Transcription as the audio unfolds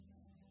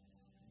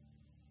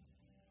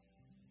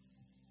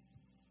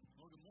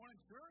Morning,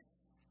 church.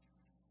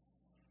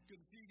 Good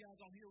to see you guys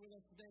all here with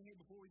us today. Hey,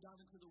 before we dive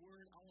into the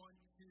Word, I want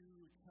to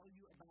tell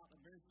you about a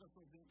very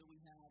special event that we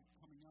have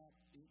coming up.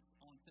 It's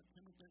on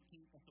September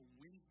 13th. That's a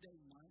Wednesday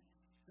night.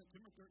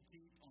 September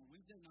 13th, on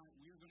Wednesday night,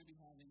 we are going to be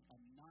having a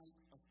night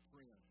of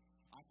prayer.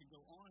 I could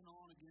go on and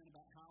on again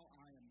about how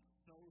I am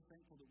so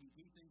thankful that we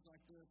do things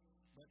like this,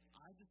 but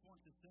I just want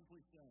to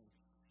simply say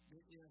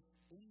that if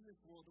in this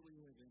world that we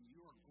live in,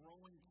 you are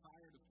growing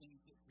tired of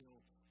things that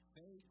feel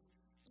fake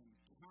and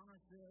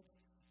counterfeit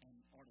and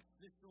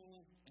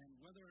artificial, and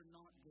whether or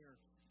not they're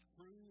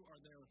true or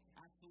they're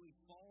absolutely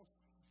false,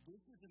 this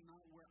is a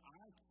night where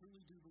I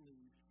truly do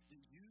believe that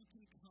you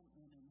can come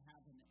in and have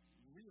a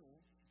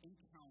real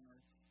encounter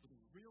with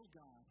a real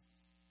God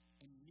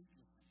and meet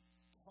with Him,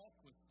 talk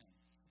with Him,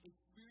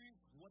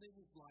 experience what it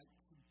was like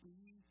to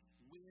be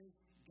with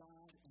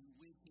God and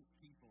with His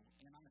people.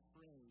 And I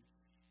pray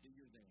that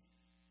you're there.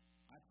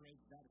 I pray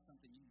that that is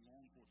something you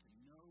long for, to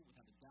know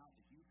without a doubt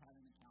that you've had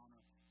an encounter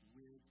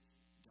with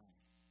God.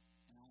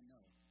 And I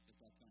know that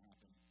that's going to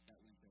happen that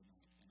Wednesday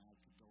night. And I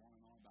could go on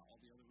and on about all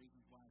the other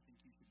reasons why I think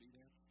you should be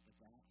there, but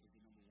that is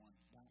the number one.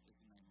 That is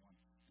the main one.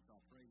 And so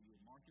I pray you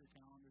would mark your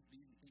calendars,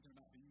 be even thinking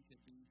about who you could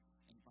be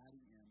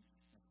inviting in.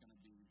 That's going to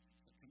be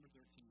September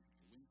 13th,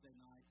 Wednesday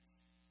night.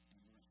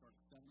 And we're going to start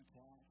at 7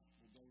 o'clock.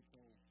 We'll go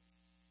till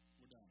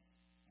we're done.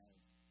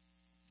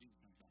 Jesus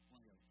comes back.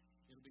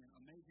 It'll be an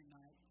amazing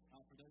night.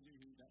 For those of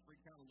you that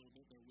freaked out a little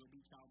bit, there will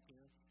be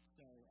childcare.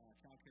 So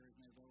childcare is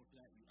made available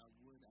for that. I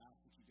would ask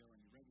that you go and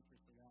you register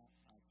for that.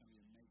 It's going to be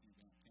an amazing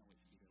event. Can't wait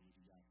to be there with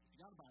you guys. If you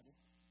got a Bible,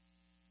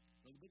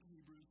 go to the book of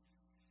Hebrews.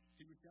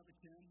 Hebrews chapter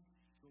 10.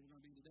 That's where we're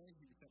going to be today.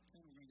 Hebrews chapter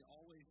 10. We're going to get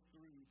all the way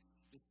through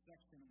this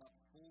section about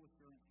the full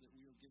assurance that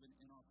we are given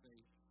in our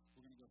faith.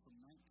 We're going to go from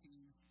 19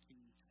 to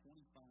 25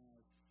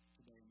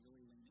 today and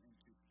really lean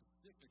into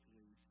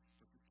specifically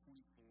verses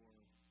 24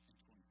 and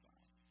 25.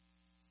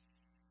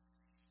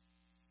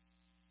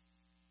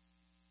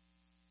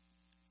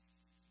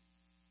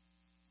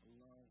 I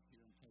love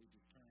hearing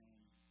pages turn.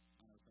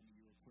 I know some of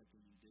you are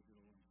clicking and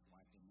digital and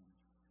swiping, and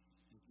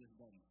it's just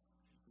doesn't.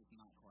 It's just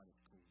not quite as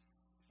cool.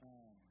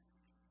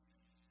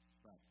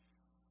 But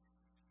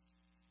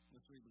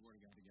let's read the Word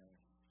of God together.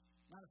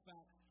 Matter of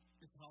fact,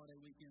 it's holiday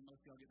weekend.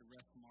 Most of y'all get to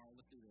rest tomorrow.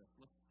 Let's do this.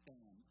 Let's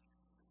stand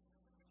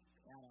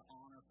out of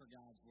honor for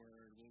God's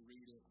Word. We'll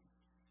read it.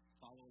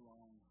 Follow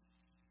along.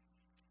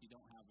 If you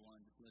don't have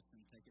one, just listen.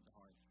 Take it to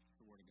heart.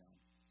 It's the Word of God.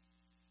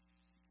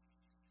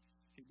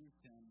 Hebrews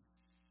 10.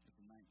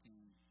 19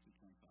 to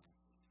 25.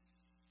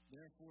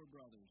 Therefore,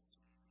 brothers,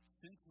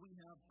 since we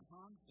have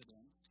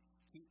confidence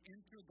to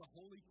enter the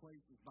holy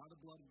places by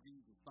the blood of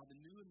Jesus, by the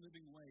new and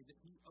living way that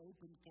He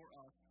opened for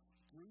us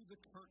through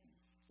the curtain,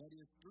 that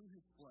is, through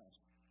His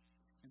flesh,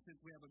 and since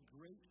we have a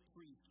great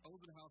priest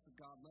over the house of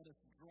God, let us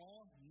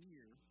draw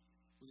near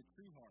with a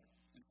true heart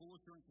and full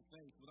assurance of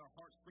faith, with our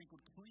hearts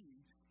sprinkled clean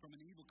from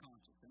an evil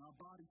conscience, and our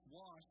bodies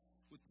washed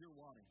with pure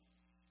water.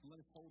 And let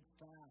us hold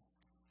fast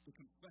the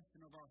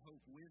confession of our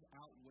hope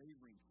without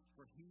wavering,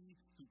 for He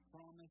who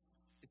promised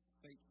is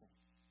faithful.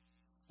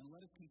 And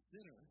let us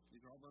consider,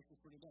 these are all verses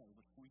for today,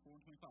 verse 24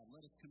 and 25,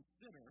 let us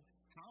consider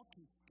how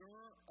to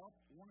stir up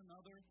one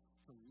another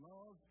to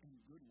love and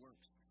good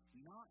works,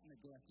 not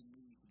neglecting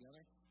meeting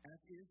together,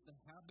 as is the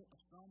habit of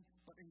some,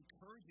 but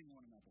encouraging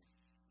one another,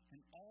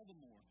 and all the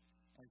more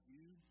as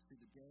you see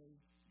the day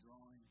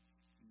drawing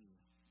near.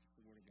 It's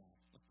the Word of God.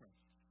 Let's pray.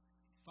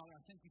 Father,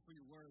 I thank You for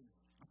Your Word.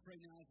 I pray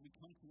now as we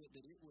come to it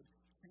that it would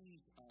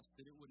change us,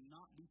 that it would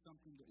not be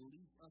something that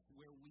leaves us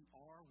where we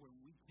are when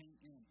we came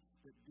in,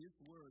 that this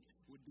Word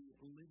would be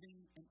living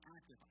and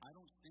active. I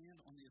don't stand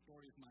on the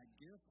authority of my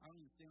gift. I don't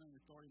even stand on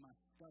the authority of my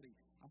study.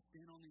 I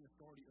stand on the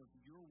authority of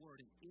Your Word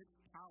and its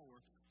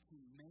power to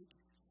make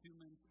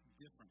humans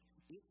different.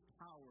 Its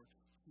power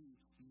to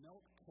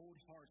melt cold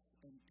hearts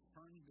and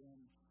turn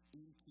them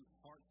into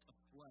hearts of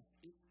flesh.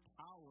 Its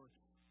power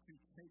to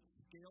take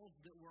scales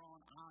that were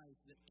on eyes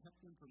that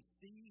kept them from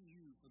seeing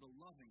You for the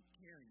loving,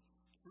 caring,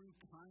 true,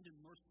 kind, and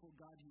merciful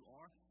God You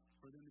are,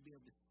 for them to be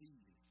able to see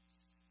You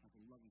as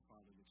a loving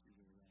Father that You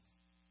really are.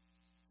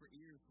 For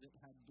ears that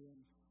have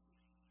been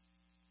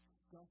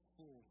stuffed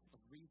full of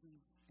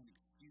reasons and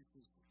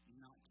excuses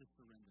not to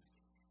surrender,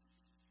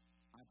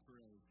 I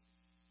pray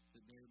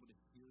that they're able to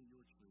hear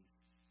Your truth,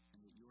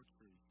 and that Your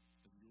truth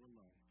of Your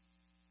love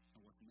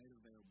and what's made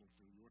available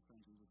through Your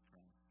Son Jesus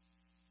Christ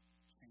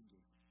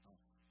changes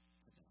us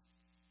today.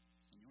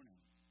 In Your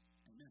name,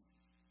 amen.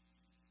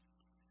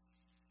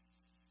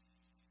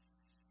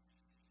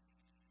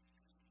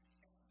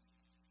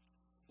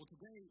 Well,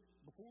 today,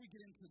 before we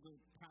get into the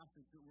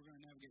passage that we're going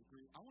to navigate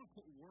through, I want to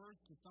put words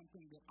to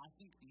something that I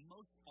think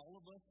most all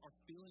of us are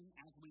feeling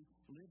as we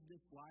live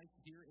this life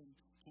here in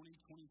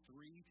 2023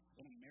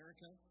 in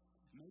America.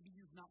 Maybe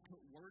you've not put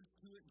words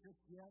to it just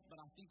yet,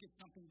 but I think it's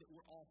something that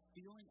we're all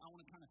feeling. I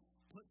want to kind of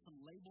put some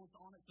labels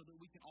on it so that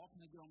we can all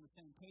kind of get on the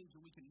same page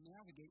and we can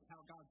navigate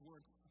how God's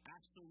Word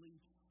actually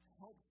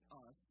helps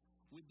us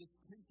with this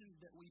tension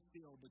that we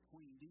feel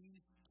between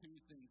these two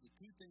things. The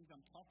two things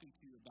I'm talking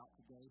to you about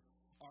today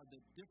are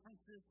the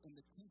differences and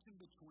the tension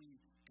between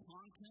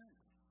content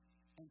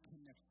and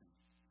connection.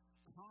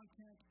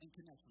 Content and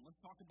connection. Let's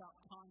talk about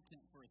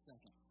content for a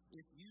second.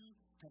 If you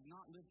have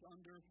not lived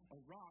under a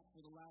rock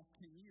for the last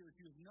 10 years,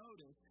 you have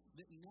noticed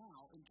that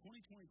now, in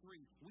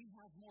 2023, we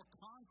have more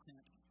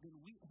content than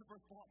we ever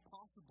thought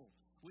possible.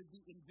 With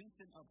the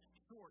invention of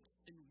shorts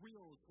and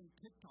reels and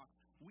TikToks,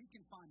 we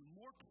can find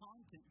more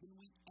content than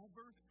we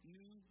ever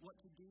knew what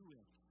to do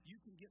with. You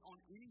can get on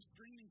any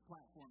streaming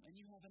platform, and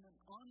you have an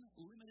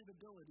unlimited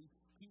ability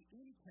to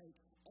intake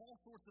all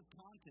sorts of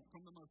content,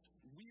 from the most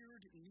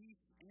weird,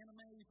 niche,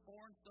 anime,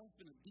 foreign stuff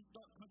in a deep,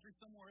 dark country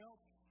somewhere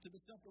else, to the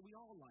stuff that we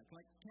all like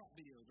cat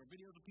videos or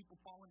videos of people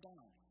falling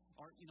down.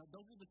 Or,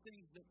 those are the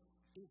things that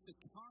is the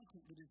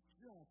content that is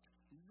just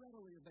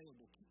readily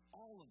available to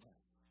all of us.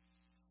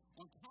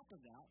 On top of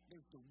that,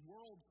 there's the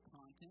world's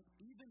content,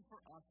 even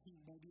for us who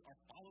maybe are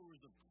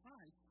followers of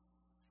Christ,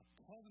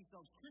 call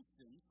themselves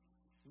Christians.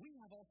 We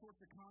have all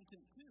sorts of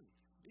content too.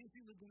 If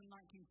you lived in the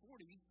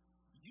 1940s,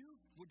 you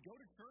would go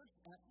to church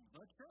at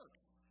the church.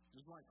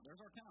 It's like, there's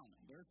our town,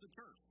 there's the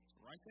church,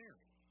 right there.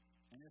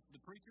 And if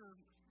the preacher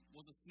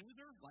was a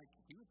snoozer,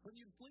 he was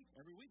putting you to sleep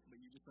every week, but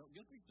you just felt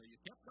guilty, so you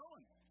kept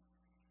going.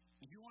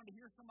 If you wanted to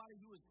hear somebody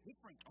who was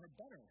different or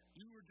better,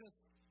 you were just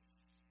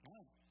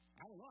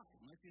out of luck,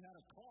 unless you had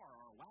a car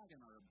or a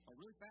wagon or a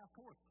really fast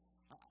horse.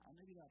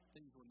 Maybe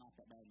things were not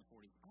that bad in the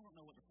 40s. I don't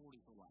know what the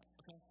 40s were like,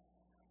 okay?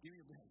 Give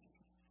me a break.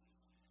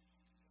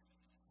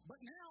 But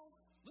now,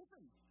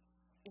 listen,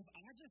 if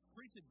I just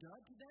preach a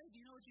dud today,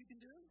 do you know what you can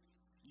do?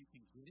 You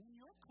can get in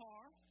your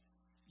car.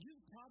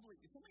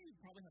 Some of you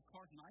probably have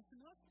cars nice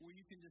enough where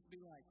you can just be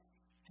like,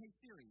 hey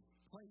Siri,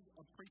 play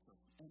a preacher.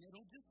 And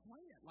it'll just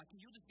play it.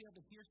 You'll just be able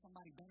to hear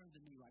somebody better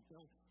than me.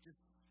 They'll just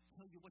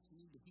tell you what you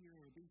need to hear.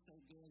 It'll be so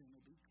good and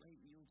it'll be great.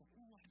 And you'll just,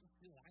 I just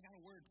feel it. I got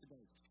a word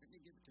today. Let me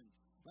give it to me.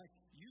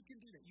 You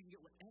can do that. You can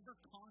get whatever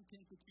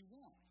content that you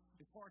want.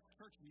 As far as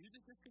church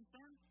music is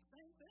concerned,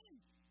 same thing.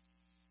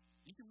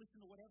 You can listen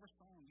to whatever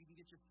song. You can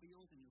get your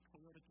feels and your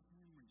Toyota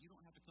Camry. You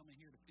don't have to come in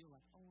here to feel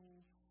like,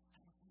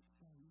 that was it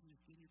today. You can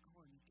just get in your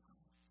car and you go.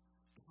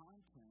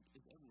 Content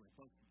is everywhere.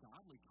 Both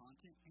godly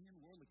content and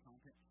worldly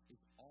content is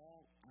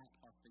all at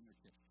our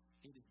fingertips.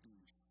 It is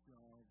being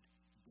shoved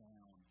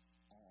down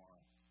our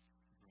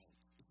throat.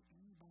 Is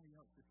anybody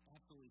else just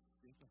absolutely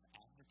sick of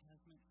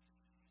advertisements?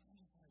 I'm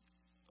just like,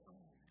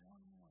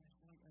 one more.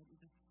 I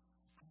just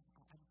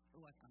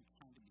feel like I'm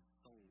trying to be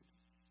sold.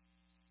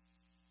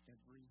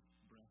 Every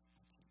breath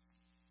I take.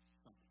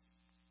 Something.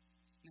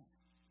 Now,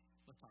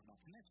 let's talk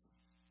about connection.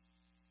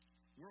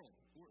 World.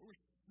 We're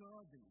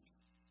shoving.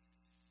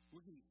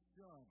 We're getting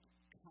shoved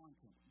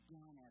content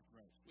down our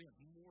throats. We have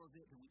more of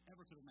it than we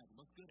ever could have imagined,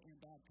 both good and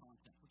bad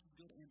content, which is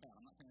good and bad.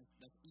 I'm not saying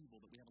that's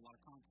evil that we have a lot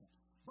of content.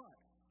 But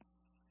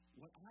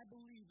what I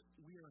believe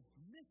we are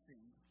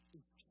missing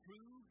is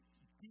true,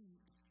 deep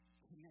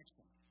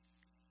connection.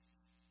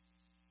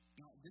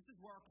 Now, this is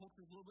where our culture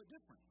is a little bit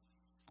different.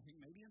 I think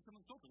maybe in some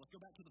of the culture. Let's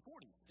go back to the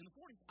 40s. In the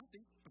 40s, I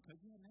think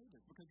because you had neighbors,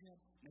 because you had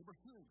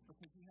neighborhoods,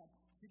 because you had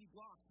city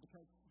blocks,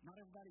 because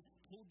not everybody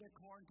pulled their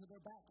car into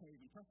their back cave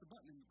and pressed the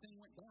button and the thing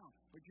went down.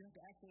 But you had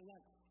to actually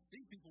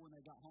see people when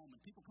they got home,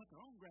 and people cut their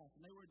own grass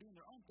and they were doing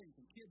their own things.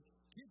 And kids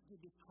did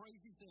this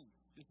crazy thing,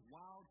 this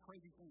wild,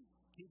 crazy things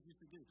kids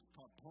used to do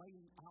called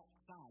playing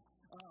outside.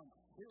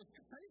 It was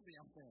crazy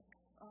out there.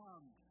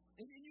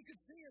 And you could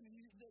see them, and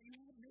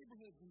you have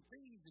neighborhoods and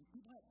things, and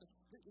people have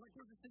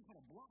there's this thing called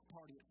a block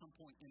party at some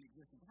point in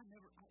existence.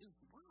 It was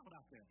wild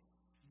out there.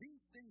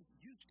 These things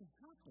used to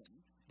happen,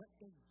 but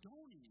they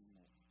don't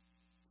anymore.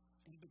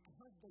 And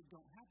because they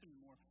don't happen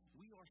anymore,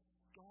 we are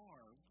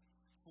starved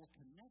for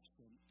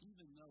connection,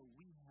 even though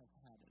we have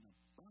had an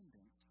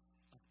abundance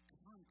of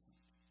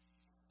content.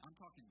 I'm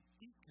talking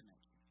deep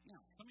connection.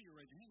 Now, some of you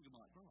raise your hand and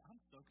go like, bro,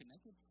 I'm so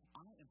connected.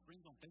 I am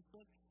friends on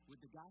Facebook with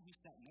the guy who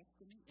sat next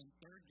to me in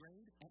 3rd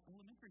grade at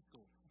elementary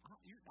school.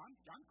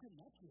 I'm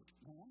connected,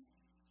 man.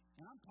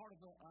 And I'm part of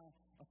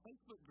a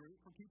Facebook group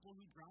for people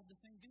who drive the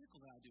same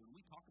vehicle that I do. And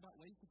we talk about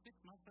ways to fix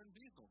my certain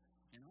vehicle.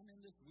 And I'm in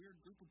this weird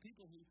group of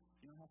people who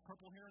have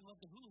purple hair and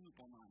love to hula hoop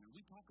online. And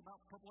we talk about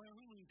purple hair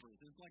hula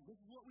hoopers. It's like, this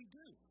is what we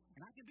do.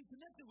 And I can be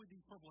connected with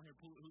these purple hair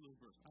hula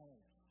hoopers.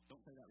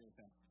 Don't say that really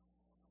fast.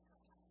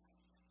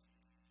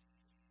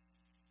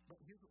 But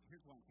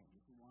here's what I'm saying.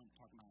 This is why I'm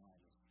talking about all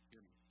this.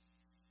 Hear me.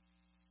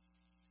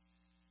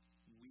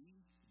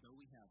 Though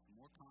we have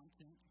more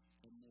content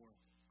and more,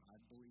 I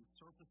believe,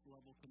 surface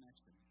level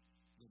connection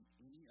than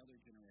any other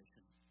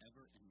generation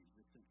ever in the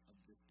existence of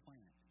this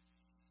planet,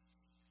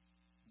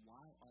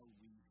 why are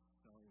we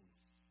so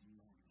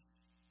lonely?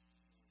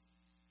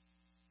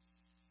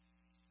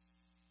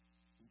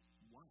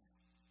 Why?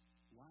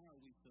 Why are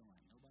we so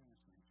lonely? Nobody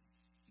understands.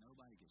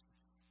 Nobody gets it.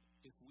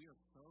 If we are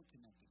so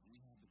connected and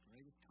we have the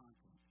greatest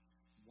content,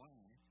 why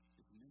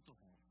is mental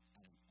health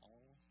at an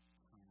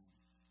all-time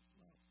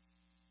low?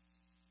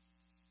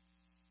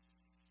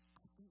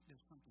 I think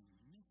there's something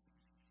missing.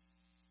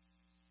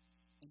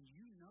 And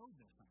you know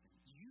there's something.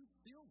 You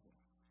feel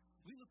this.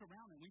 We look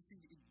around and we see,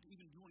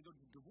 even if you want to go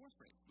to divorce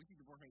rates, we see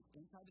divorce rates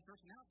inside the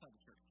church and outside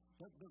the church.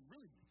 They're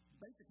really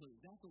basically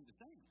exactly the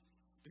same.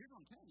 But here's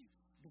what I'm telling you.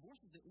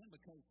 Divorces that end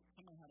because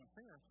somebody had an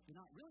affair, they're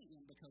not really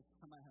end because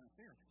somebody had an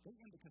affair. They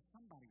end because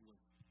somebody was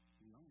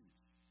lonely.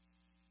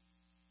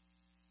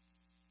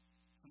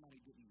 Somebody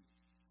didn't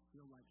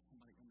feel like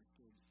somebody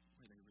understood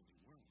where they really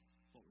were,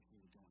 what was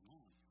really going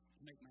on.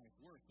 To make matters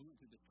worse, we went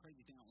through this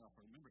crazy thing, I don't know if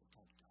I remember, it's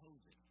called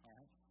COVID, all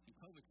right? And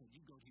COVID said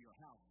you go to your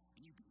house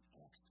and you be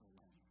extra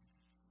lonely.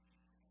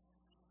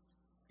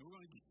 And we're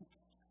going to get,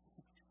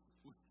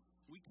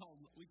 we call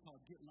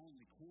get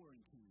lonely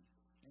quarantine.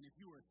 And if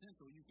you were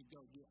essential, you could go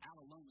get out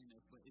of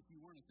loneliness, but if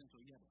you weren't essential,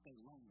 you had to stay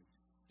lonely.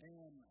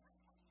 And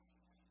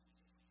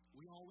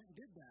we all went and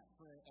did that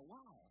for a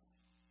while.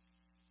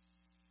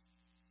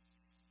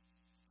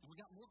 And we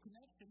got more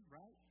connection,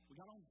 right? We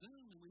got on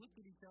Zoom and we looked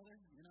at each other,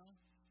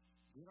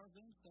 did our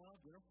Zoom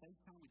stuff, did our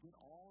FaceTime, we did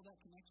all that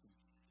connection.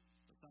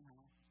 But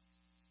somehow,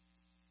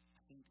 I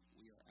think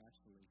we are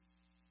actually,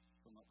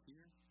 from up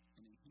here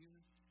and in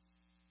here,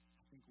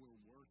 I think we're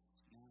worse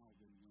now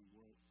than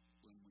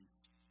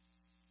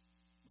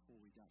before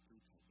we got through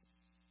COVID.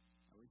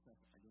 At least that's,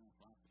 again, that's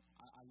what I feel.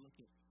 I look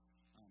at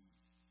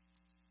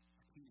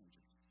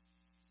teenagers,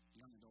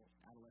 young adults,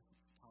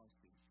 adolescents, college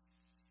students,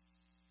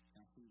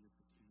 and I see this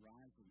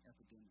rising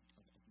epidemic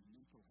of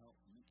mental health,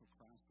 mental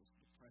crisis,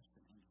 depression,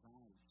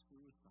 anxiety,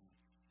 suicide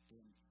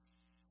in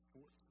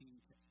 14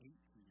 to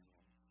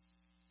 18-year-olds.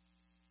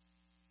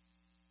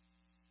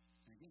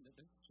 And again,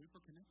 they're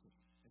super connected.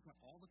 They've got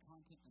all the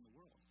content in the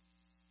world.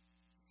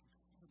 They're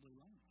incredibly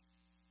lonely.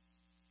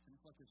 And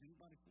it's like there's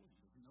anybody for them.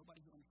 There's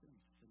nobody who understands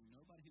them. There's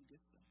nobody who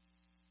gets them.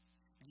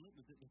 And look,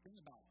 the thing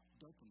about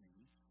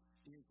dopamine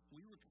is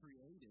we were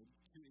created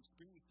to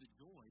experience the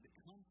joy that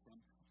comes from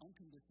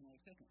unconditional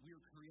acceptance. We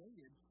were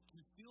created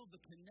to feel the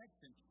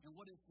connection and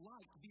what it's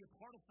like to be a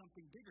part of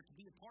something bigger, to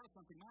be a part of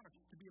something louder,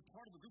 to be a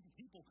part of a group of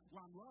people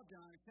where I'm loved and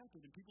I'm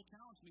accepted and people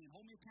challenge me and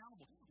hold me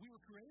accountable. We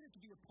were created to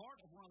be a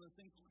part of one of those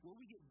things where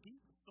we get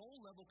deep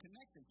soul-level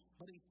connection.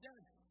 But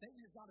instead,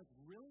 Satan has got us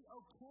really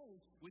okay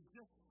with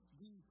just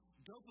the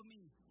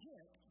dopamine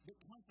hit that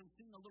comes from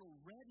seeing a little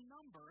red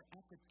number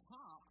at the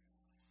top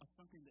of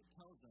something that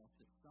tells us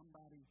that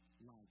somebody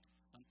liked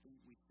something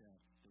we said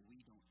that we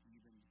don't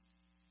even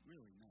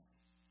really know.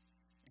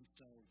 And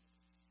so,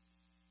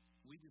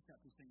 we just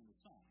got through singing the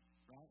song,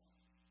 right?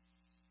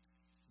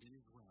 It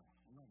is well.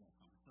 I love that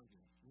song. It's so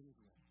good. It is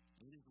well.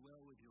 It is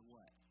well with your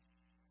what?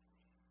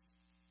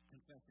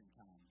 Confession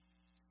time.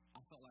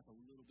 I felt like a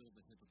little bit of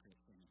a hypocrite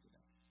singing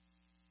today.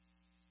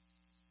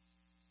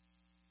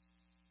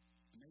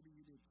 And maybe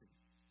you did too.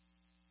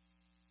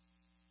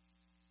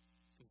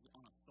 Because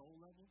on a soul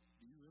level,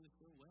 do you really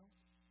feel well?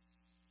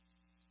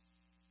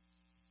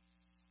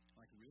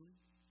 Like, really?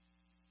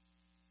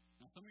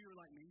 Now, some of you are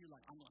like me. You're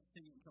like, I'm going to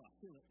sing it until I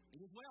feel it.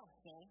 It is well,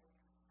 soul.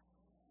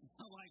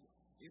 I'm like,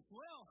 it's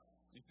well.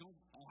 It's going.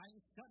 I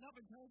ain't shutting up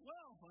until it's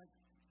well. Like,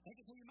 take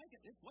it till you make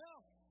it. It's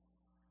well.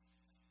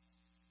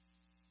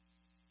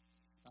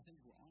 I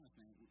think if we're honest,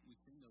 man, we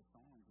sing those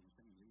songs and we're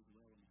singing, it is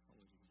well in my soul,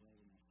 it is well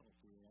in my soul,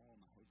 through it all,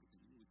 my hope is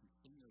in you. We can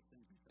sing those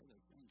things and say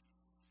those things.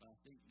 But I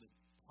think that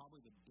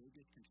probably the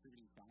biggest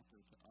contributing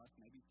factor to us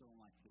maybe feeling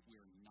like that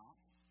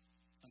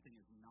something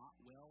is not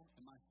well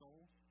in my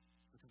soul,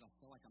 because I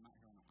feel like I'm out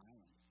here on an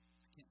island.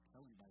 I can't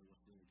tell anybody what's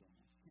really going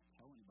on. I can't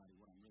tell anybody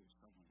what I'm really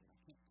struggling with.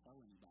 I can't tell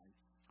anybody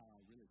how I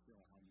really feel,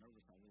 how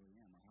nervous I really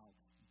am, or how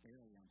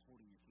barely I'm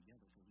holding it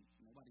together, because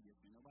nobody gets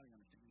me, nobody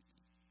understands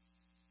me.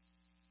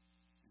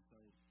 And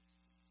so,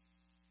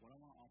 what I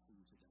want to offer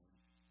you today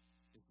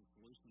is the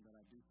solution that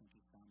I do think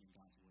is found in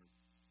God's Word.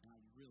 And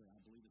I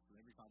believe this with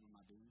every fiber of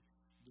my being.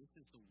 This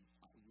is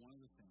one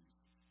of the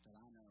things that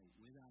I know,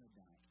 without a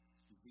doubt,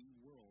 the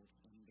world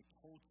and the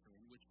culture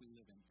in which we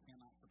live in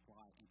cannot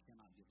supply and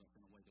cannot give us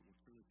in a way that will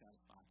truly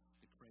satisfy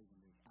the craving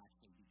that is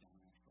actually deep down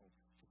in our soul,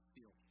 to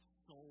feel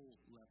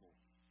soul-level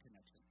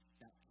connection.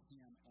 That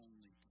can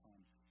only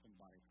come from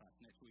the body of Christ.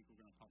 Next week, we're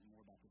going to talk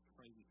more about this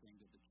crazy thing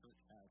that the church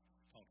has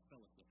called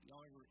fellowship.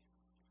 Y'all ever...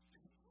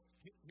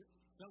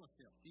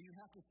 Fellowship. You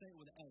have to say it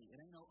with an A. It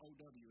ain't no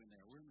O-W in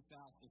there. We're in the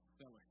South. It's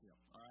fellowship.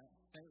 All right?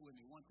 Say it with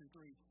me. 1, 2,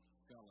 3.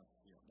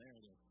 Fellowship. There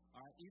it is.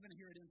 All right? Even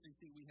here at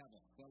MCC, we have a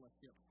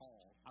fellowship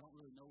hall. I don't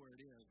really know where it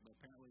is, but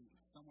apparently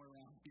it's somewhere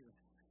around here.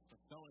 It's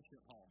a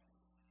fellowship hall.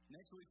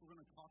 Next week, we're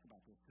going to talk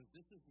about this, because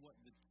this is what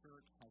the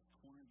church has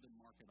cornered the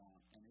market on,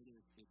 and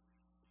it's,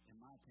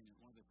 in my opinion,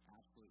 one of its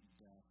absolute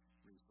best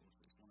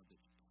resources, one of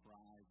its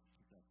prized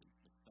possessions,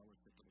 the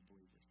fellowship of the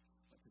believers.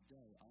 But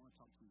today, I want to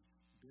talk to you,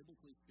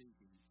 biblically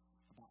speaking,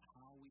 about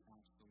how we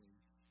actually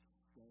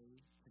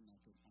stay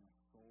connected on a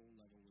soul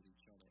level with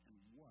each other, and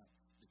what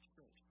the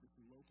church, this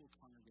local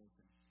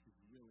congregation, is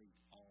really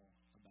all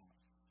about.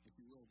 If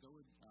you will, go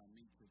with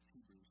me to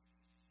Hebrews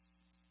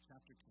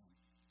chapter 10.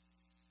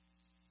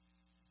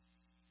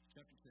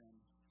 Chapter 10,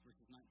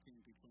 verses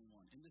 19 through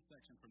 21. In this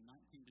section, from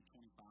 19 to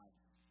 25,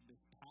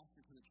 this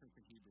pastor to the church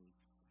of Hebrews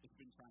has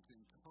been trying to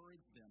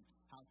encourage them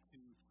how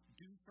to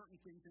do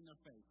certain things in their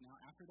faith. Now,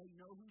 after they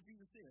know who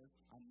Jesus is,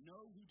 I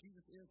know who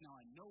Jesus is, now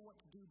I know what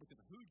to do because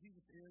of who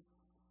Jesus is.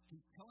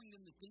 He's telling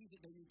them the things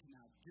that they need to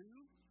now do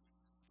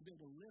to be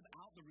able to live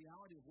out the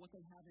reality of what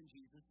they have in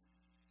Jesus.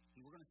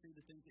 And we're going to see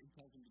the things that he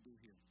tells them to do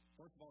here.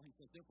 First of all, he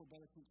says, therefore,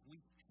 brothers, since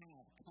we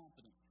have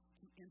confidence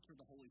to enter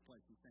the holy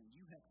place. He's saying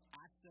you have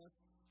access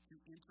to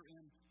enter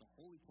in the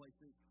holy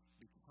places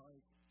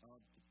because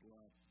of the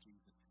blood of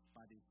Jesus.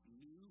 By this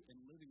new and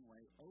living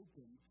way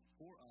opened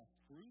for us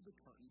through the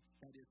curtain,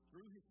 that is,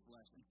 through his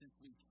flesh. And since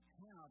we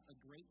have a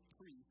great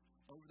priest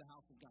over the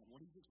house of God,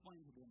 what he's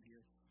explaining to them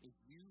here is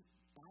you,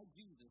 by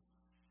Jesus,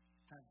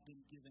 have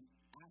been given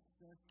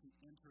access to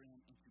enter in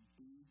and to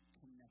be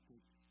connected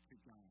to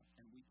God.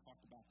 And we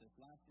talked about this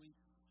last week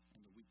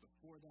and the week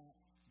before that.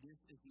 This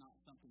is not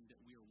something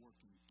that we are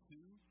working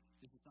to.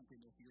 This is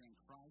something that if you're in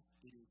Christ,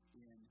 it is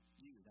in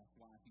you. That's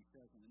why he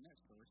says in the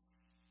next verse,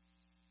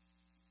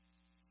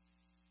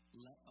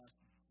 let us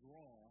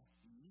draw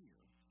near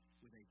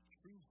with a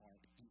true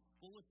heart and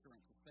full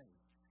assurance of faith,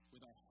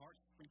 with our hearts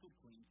sprinkled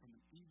clean from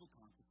an evil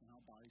conscience and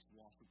our bodies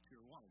washed with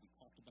pure water. We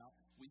talked about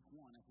week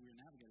 1 as we were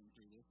navigating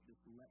through this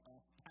let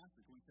us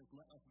passage. When he says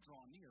let us draw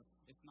near,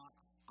 it's not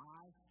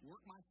I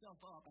work myself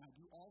up and I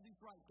do all these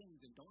right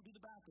things and don't do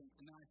the bad things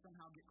and then I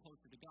somehow get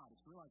closer to God.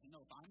 It's realizing,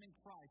 no, if I'm in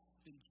Christ,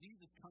 then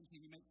Jesus comes and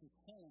he makes his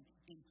home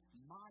in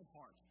my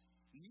heart.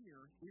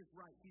 Near is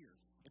right here.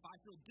 If I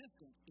feel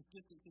distant, it's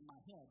distance in my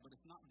head, but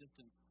it's not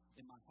distance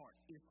in my heart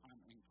if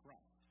I'm in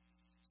Christ.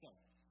 So,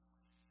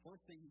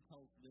 first thing he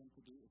tells them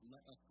to do is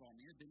let us draw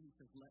near. Then he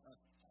says, let us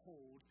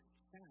hold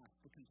fast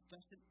the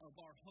confession of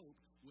our hope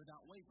without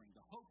wavering.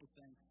 The hope is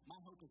saying,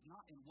 my hope is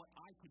not in what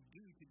I could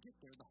do to get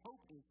there. The hope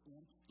is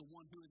in the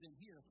one who is in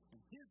here, in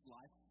his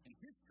life, and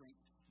his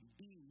strength,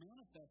 being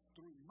manifest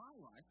through my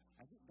life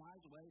as it dies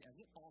away, as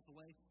it falls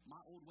away.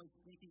 My old ways of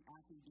thinking,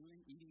 acting,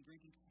 doing, eating,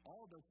 drinking,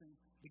 all of those things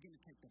begin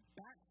to take the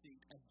back seat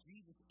as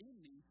Jesus in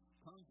me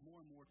comes more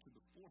and more to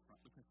the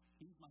forefront because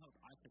he's my hope.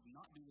 I could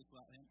not do this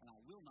without him, and I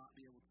will not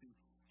be able to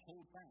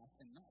hold fast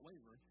and not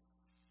waver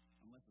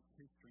unless it's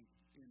his strength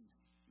in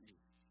me.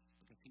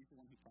 Because he's the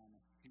one who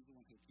promised, he's the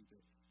one who'll keep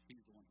it,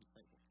 he's the one who's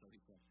faithful. So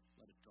he said,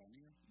 let us draw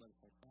near, let us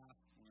hold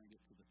fast. We're going to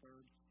get to the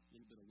third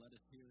little bit of let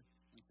us here.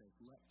 And he says,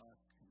 let us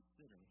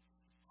consider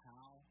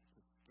how to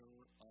stir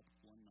up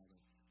one another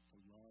to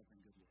love and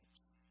good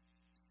works.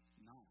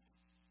 Not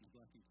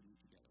neglecting to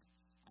meet together,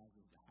 as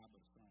is the habit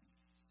of some,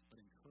 but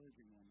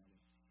encouraging one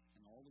another,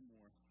 and all the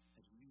more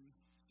as you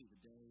see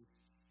the day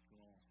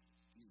draw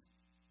near.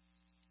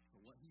 So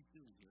what he's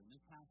doing here in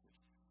this passage,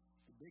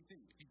 the big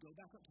thing, if you go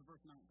back up to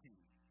verse 19,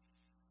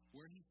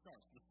 where he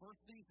starts, the first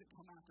things that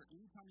come after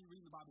anytime you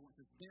read the Bible, it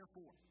says,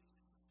 therefore.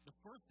 The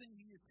first thing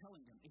he is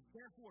telling them is,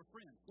 therefore,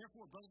 friends,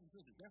 therefore, brothers and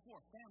sisters, therefore,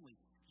 family,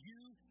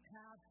 you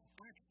have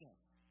access.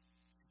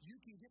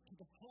 You can get to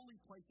the holy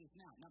places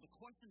now. Now, the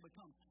question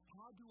becomes,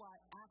 how do I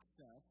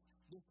access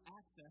this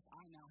access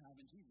I now have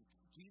in Jesus?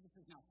 Jesus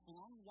has now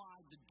flung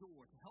wide the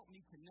door to help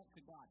me connect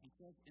to God. He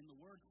says in the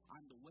Word,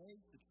 I'm the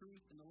way, the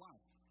truth, and the life.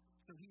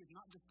 So he is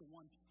not just the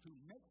one who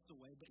makes the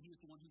way, but he is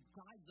the one who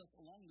guides us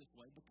along this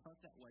way because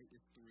that way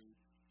is through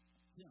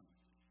him.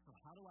 So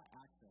how do I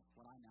access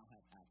what I now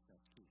have access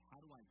to?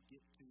 How do I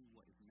get to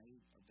what is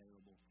made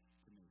available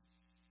to me?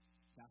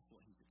 That's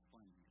what he's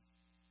explaining here.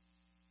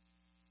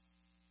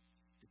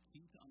 The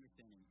key to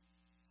understanding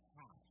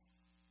how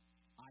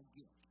I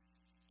get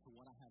to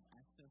what I have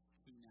access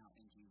to now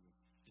in Jesus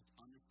is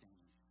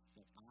understanding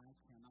that I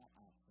cannot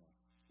access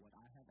what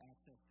I have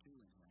access to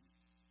in him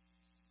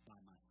by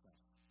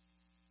myself.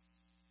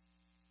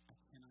 I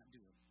cannot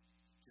do it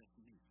just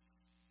me.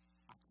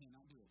 I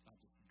cannot do it by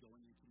just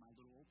going into my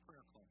little old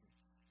prayer closet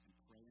and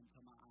praying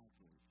until my eyes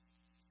bleed.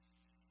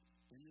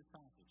 In this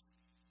passage,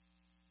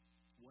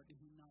 what did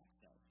he not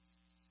say?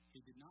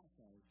 He did not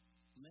say,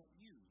 let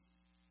you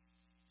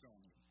draw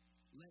near.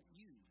 Let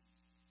you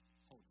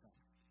hold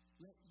fast.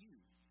 Let you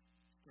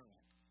stir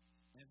up.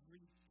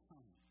 Every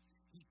time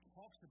he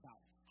talks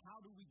about how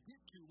do we get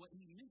to what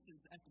he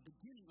mentions at the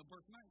beginning of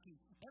verse 19,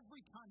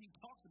 every time he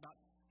talks about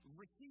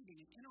receiving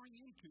and entering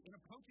into and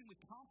approaching with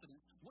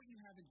confidence what you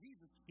have in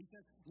Jesus, he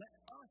says, let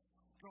us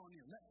draw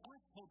near, let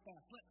us hold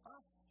fast, let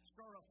us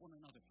stir up one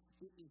another.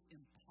 It is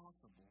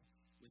impossible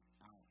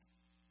without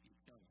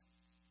each other,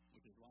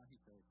 which is why he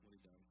says what he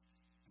does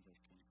in verse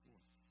 24.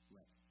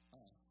 Let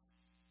us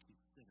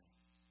consider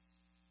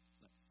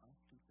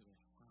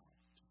how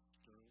to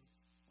stir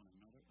one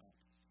another up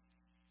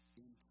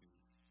into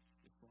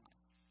this life.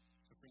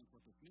 So friends,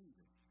 what this means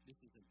is, this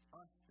is an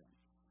us thing.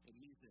 It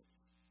means that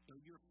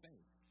though your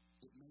faith,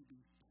 it may be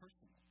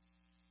personal.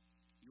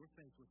 Your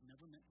faith was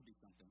never meant to be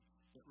something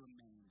that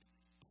remained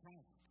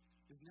private.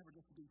 It was never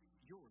just to be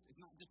yours. It's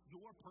not just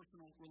your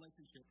personal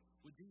relationship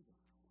with Jesus.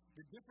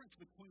 The difference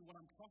between what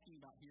I'm talking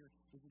about here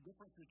is the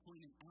difference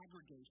between an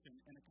aggregation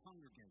and a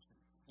congregation.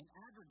 An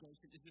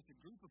aggregation is just a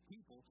group of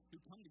people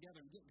who come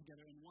together and get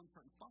together in one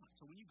certain spot.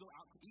 So when you go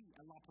out to eat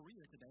at La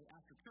Paria today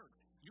after church,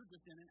 you're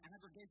just in an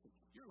aggregation.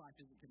 Your life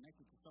isn't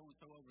connected to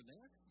so-and-so over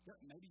there.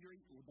 Maybe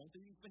we're both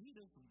eating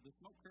fajitas. The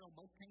smoke trail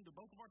both came to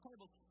both of our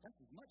tables. That's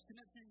as much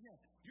connection as you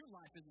have. Your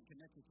life isn't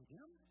connected to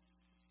them.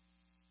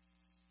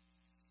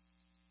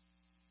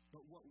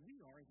 But what we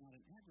are is not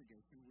an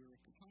aggregation, we're a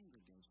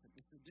congregation.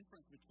 It's the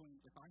difference between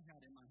if I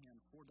had in my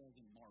hand 4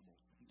 dozen marbles,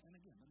 and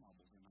again, the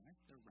marbles are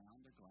nice, they're round,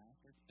 they're glass,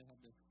 they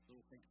have the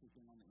little fancy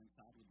thing on the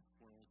inside with the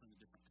swirls and the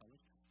different colors.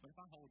 But if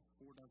I hold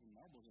 4 dozen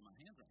marbles in my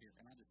hands right here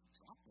and I just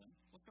drop them,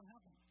 what's going to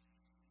happen?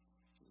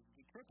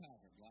 It's a trip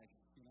hazard,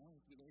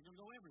 they're going to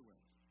go everywhere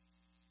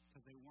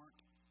because they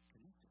weren't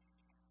connected.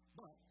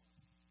 But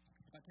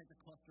if I take a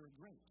cluster of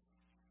grapes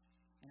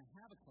and I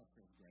have a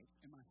cluster of grapes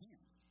in my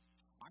hand,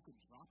 I could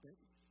drop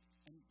it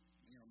and,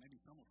 maybe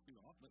some will scoot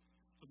off, but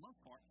for the most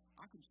part,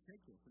 I can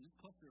shake this, and this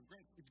cluster of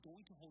grapes is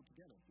going to hold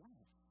together. Why?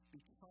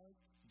 Because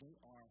they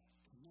are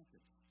connected.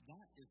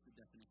 That is the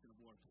definition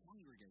of what a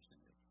congregation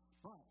is.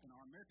 But in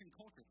our American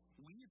culture,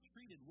 we have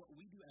treated what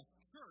we do as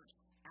church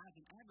as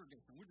an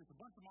aggregation. We're just a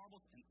bunch of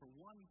marbles, and for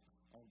 1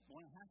 or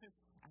 1.5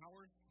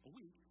 hours a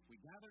week, we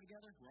gather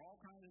together, we're all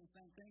kind of doing the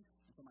same thing,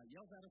 and somebody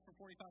yells at us for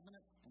 45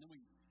 minutes, and then we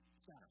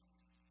scatter.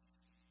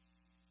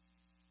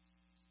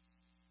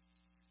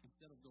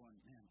 Instead of going,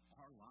 man,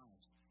 our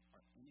lives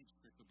are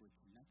inextricably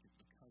connected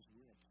because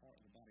we're a part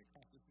of the body of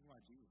Christ. This is why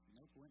Jesus,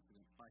 no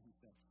coincidence, why he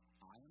said,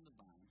 I am the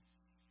vine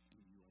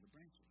and you are the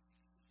branches.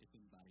 If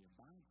anybody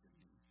abides in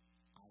me,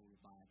 I will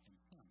abide in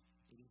him.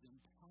 It is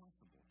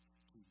impossible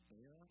to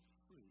bear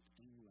fruit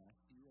unless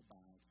you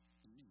abide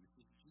in me.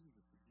 This is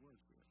Jesus'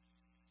 words here.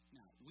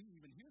 Now, we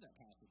even hear that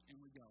passage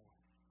and we go,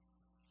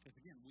 because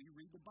again, we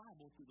read the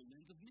Bible through the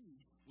lens of me.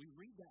 We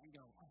read that and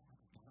go, oh, I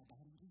just gotta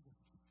abide in Jesus.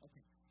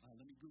 Okay,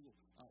 let me Google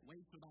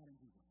ways to abide in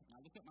Jesus. And I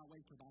look up my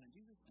ways to abide in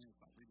Jesus, and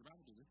it's like, read the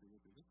Bible, do this, do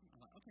this, do this.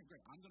 I'm like, okay,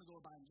 great, I'm going to go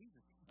abide in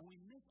Jesus. And we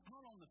miss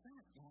out on the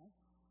fact, guys,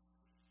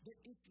 that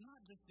it's not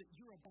just that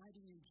you're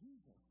abiding in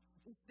Jesus.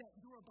 It's that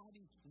you're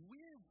abiding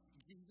with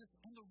Jesus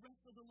and the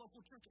rest of the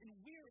local church, and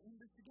we're in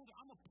this together.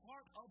 I'm a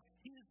part of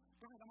his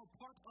bride. I'm a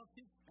part of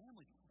his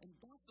family. And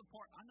that's the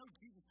part I know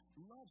Jesus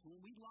loves. When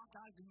we lock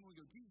eyes with him, we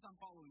go, Jesus, I'm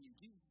following you.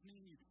 Jesus, me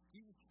and you.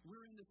 Jesus,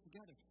 we're in this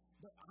together.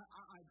 But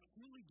I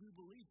truly do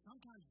believe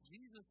sometimes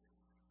Jesus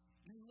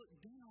may look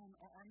down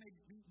or may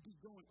be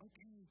going,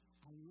 okay,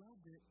 I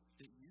love it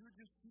that you're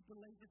just super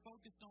laser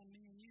focused on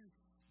me and you,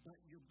 but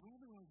your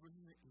brother over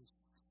here is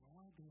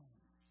struggling.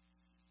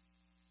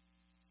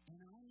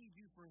 And I need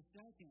you for a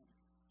second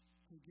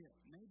to get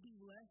maybe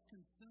less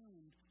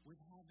consumed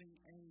with having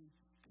a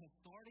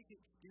cathartic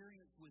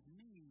experience with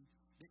me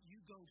that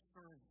you go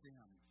serve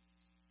them.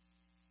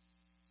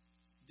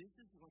 This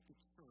is what the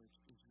church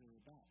is really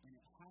about. And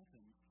it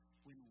happens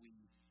when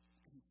we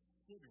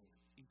consider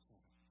each other.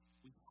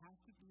 We have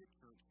to be a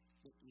church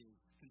that is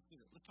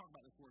considerate. Let's talk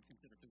about this word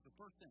consider, because the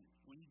first thing,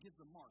 when he gives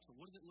the mark, so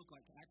what does it look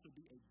like to actually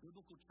be a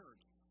biblical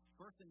church?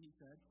 First thing he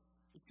said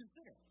is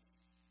consider.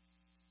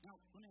 Now,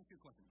 let me ask you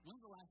a question. When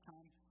was the last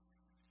time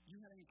you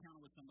had an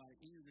encounter with somebody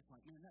and you're just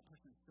like, man, that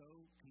person is so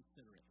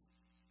considerate?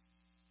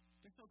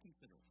 They're so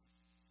considerate.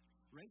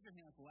 Raise your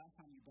hand if the last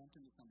time you bumped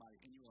into somebody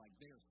and you were like,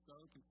 they are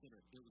so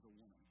considerate. It was a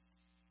woman.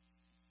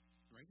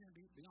 Raise your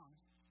hand, be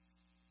honest.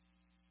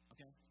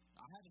 Okay?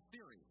 I have a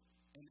theory,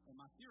 and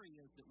my theory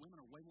is that women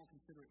are way more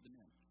considerate than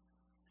men.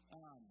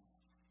 And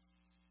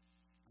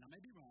I may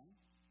be wrong,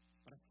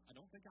 but I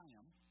don't think I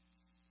am.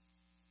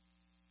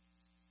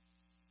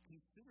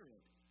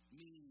 Considerate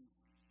means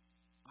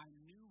I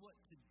knew what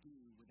to do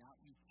without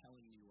you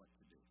telling me what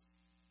to do.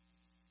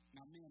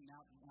 Now, men,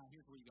 now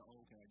here's where you go,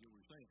 oh, okay, I get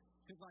what you're saying.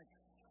 Because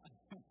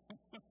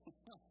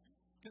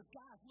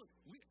guys, look,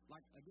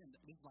 again,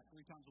 this is like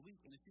 3 times a week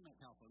in a teammate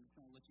household. I'm just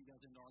going to let you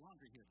guys into our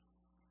laundry here.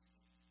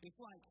 It's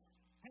like,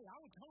 hey, I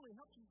would totally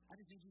help you. I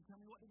just need you to tell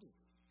me what to do.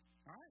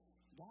 All right,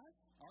 guys?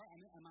 All right,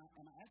 am I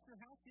at your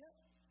house yet?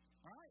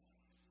 All right.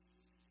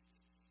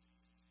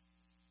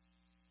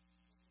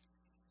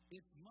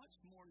 It's much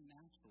more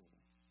natural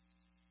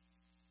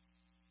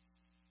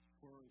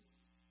for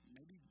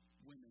maybe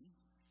women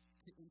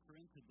to enter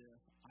into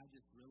this. I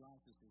just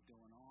realized this was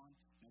going on.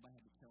 Nobody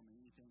had to tell me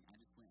anything. I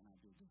just went and I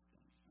did this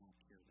thing, and I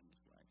cared in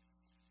this way.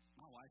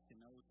 My wife can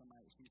know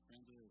somebody that she's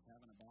friends with is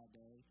having a bad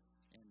day,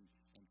 and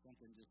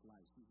something just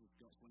like she's just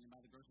swinging by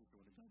the grocery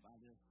store to go buy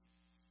this.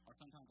 Or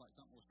sometimes like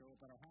something will show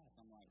up at our house.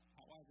 I'm like,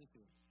 why is this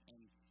here?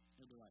 And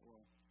they'll be like, well,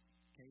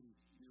 Katie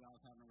knew I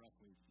was having a rough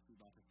week. She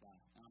bought this guy.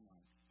 And I'm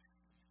like,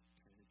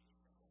 Katie.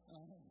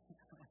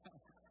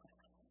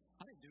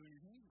 I didn't do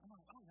anything. I'm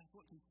like, oh, that's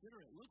what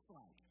considerate looks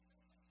like.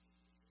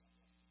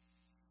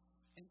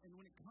 And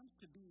when it comes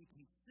to being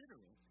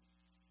considerate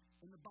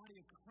in the body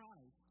of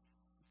Christ,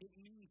 it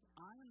means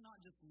I'm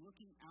not just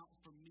looking out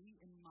for me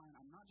and mine.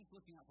 I'm not just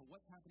looking out for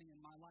what's happening in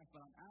my life,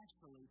 but I'm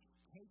actually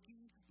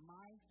taking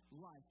my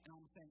life and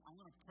I'm saying, I'm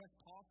going to press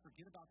pause,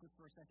 forget about this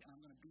for a second, and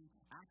I'm going to be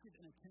active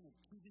and attentive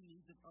to the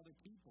needs of other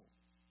people.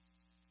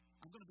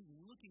 I'm going to be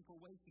looking for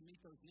ways to meet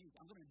those needs.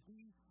 I'm going to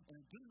be in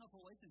a good enough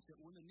relationship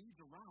when the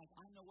needs arise,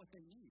 I know what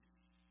they need.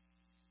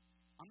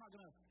 I'm not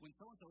going to, when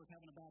so-and-so is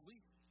having a bad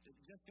week,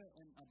 Jessica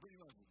and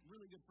Brittany are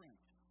really good friends.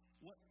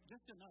 What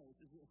Jessica knows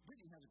is that if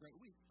Brittany has a great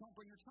week, don't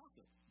bring her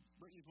chocolate.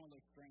 Brittany's one of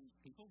those strange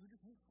people who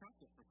just hates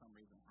chocolate for some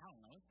reason. I don't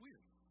know, it's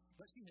weird.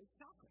 But she hates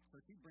chocolate, so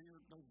she'd bring her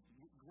those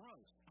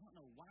gross. I don't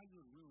know why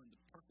you would ruin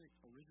the perfect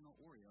original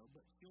Oreo,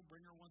 but she'll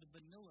bring her one of the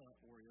vanilla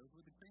Oreos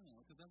with the cream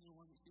on it, because those are the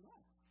ones that she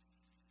likes.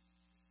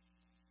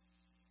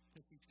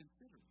 Because she's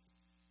considerate.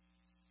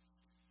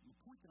 The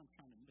point that I'm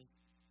trying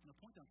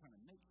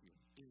to make here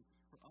is,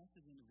 for us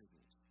as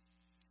individuals,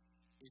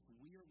 if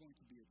we are going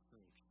to be a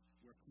church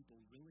where people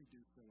really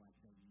do feel like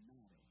they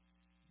matter,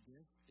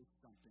 this is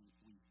something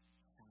we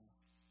have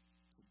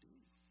to do.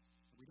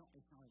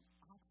 It's not an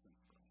option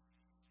for us.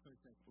 So he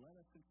says, let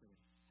us consider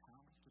how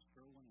to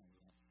stir one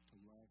another up to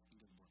love and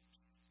good works.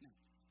 Now,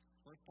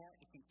 first part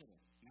is consider.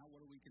 Now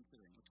what are we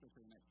considering? Let's go to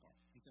the next part.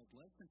 He says,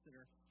 let's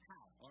consider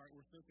how. All right,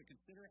 we're supposed to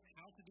consider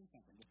how to do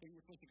something. The thing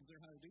we're supposed to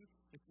consider how to do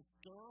is to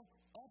stir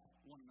up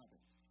one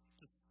another.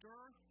 To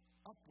stir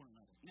up one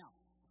another. Now,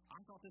 I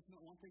thought this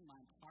meant one thing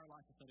my entire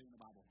life of studying the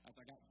Bible. As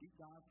I got deep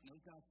dive,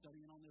 nose dive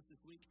studying on this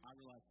week, I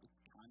realized it's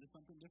kind of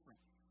something different.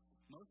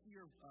 Most of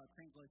your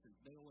translations,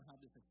 they will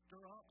have this as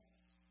stir up.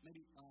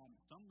 Maybe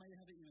some may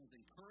have it as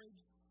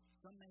encourage.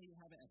 Some may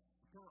have it as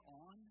spur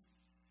on.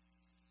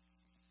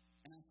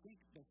 And I think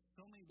there's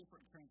so many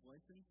different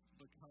translations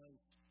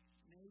because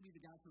maybe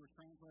the guys who were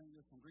translating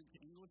this from Greek to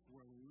English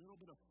were a little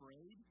bit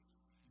afraid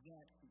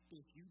that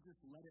if you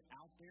just let it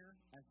out there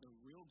as the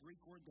real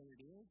Greek word that it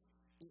is,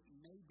 it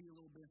may be a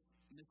little bit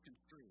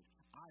misconstrued.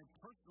 I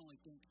personally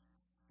think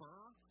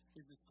spur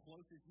is as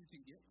close as you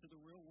can get to the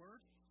real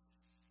word.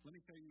 Let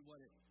me tell you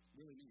what it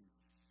really means.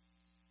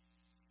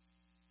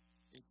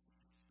 It's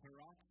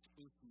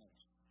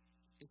Paroxusmos.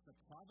 It's a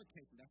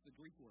provocation. That's the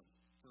Greek word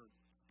for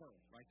spur,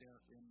 right there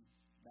in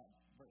that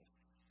verse.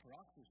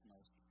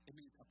 Paroxusmos, it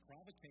means a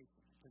provocation,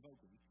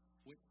 provoking,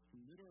 which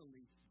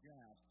literally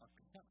jabs or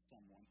cuts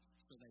someone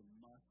so they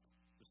must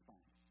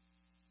respond.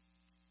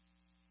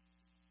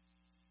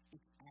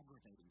 It's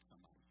aggravating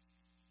somebody.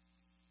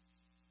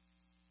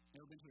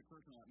 Ever been to a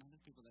church and you're like, man,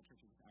 those people at that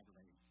church are just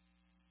aggravating.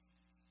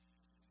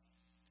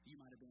 You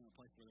might have been in a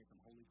place where there's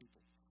some holy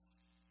people.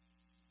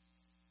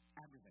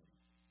 Aggravating.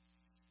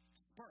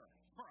 Spur.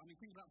 I mean,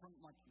 think about from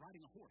like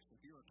riding a horse.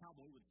 If you're a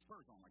cowboy with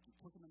spurs on, like you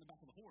put them in the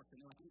back of the horse, and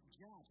they're like, it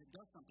jabs, it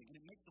does something, and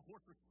it makes the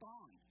horse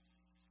respond.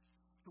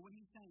 So when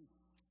he's saying,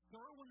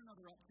 spur one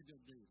another up to good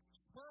deeds,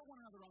 spur one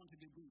another on to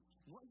good deeds,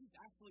 what he's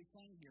actually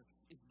saying here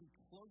is be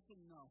close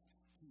enough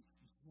to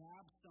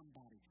jab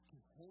somebody, to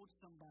hold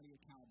somebody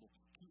accountable,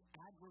 to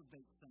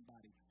aggravate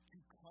somebody, to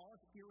cause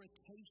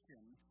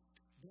irritation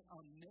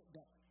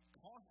that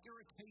cause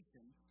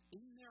irritation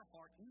in their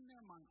heart, in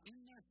their mind, in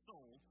their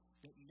soul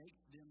that makes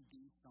them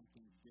do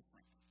something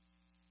different.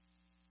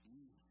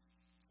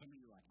 Some of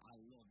you are like, I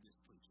love this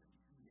preacher.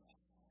 Yes.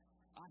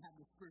 I have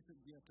the spiritual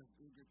gift of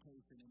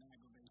irritation and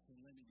aggravation.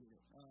 Let me get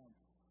it.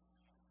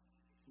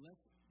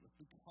 Let's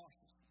be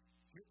cautious.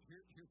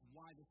 Here's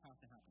why this has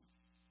to happen.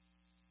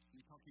 Let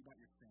me talk to you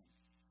about your sin.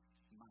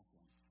 My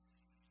sin.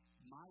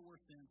 My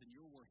worst sins and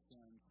your worst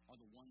sins are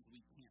the ones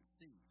we can't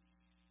see.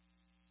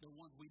 The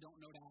ones we don't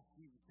know to ask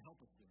Jesus to help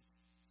us with.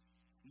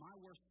 My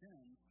worst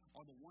sins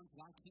are the ones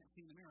that I can't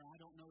see in the mirror, I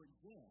don't know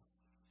exist.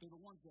 They're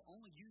the ones that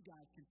only you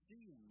guys can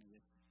see in me.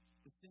 It's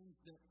the sins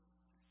that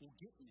will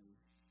get me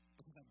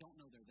because I don't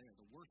know they're there.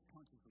 The worst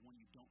punch is the one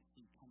you don't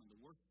see coming.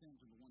 The worst sins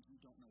are the ones you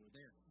don't know are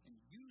there. And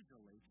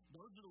usually,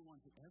 those are the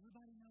ones that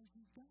everybody knows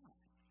you've got.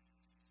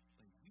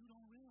 But you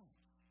don't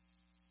realize.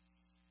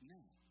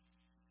 Now,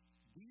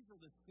 these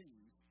are the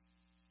things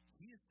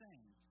he is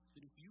saying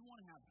that if you want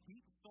to have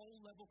deep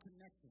soul-level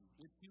connection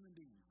with human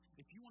beings,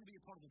 if you want to be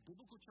a part of a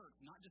biblical church,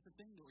 not just a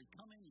thing that we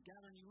come in, you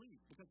gather, and you leave.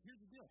 Because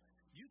here's the deal.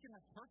 You can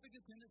have perfect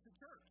attendance at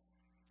church.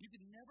 You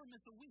can never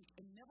miss a week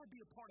and never be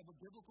a part of a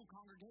biblical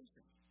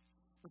congregation.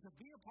 Because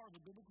being a part of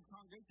a biblical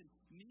congregation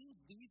means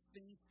these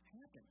things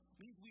happen. It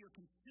means we are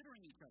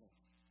considering each other.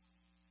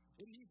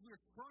 It means we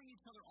are spurring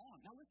each other on.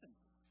 Now listen,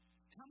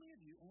 how many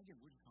of you, and again,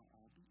 we're just going to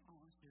all be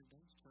honest here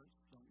today, church,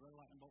 don't red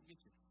light and bolt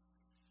get you.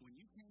 When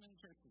you came into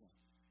church today,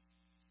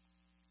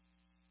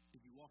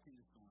 did you walk in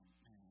just going,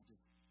 man, I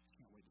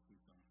can't wait to see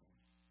so-and-so.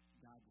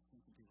 God, just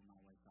send some people my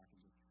way so I can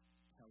just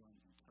tell them,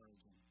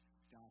 encourage them.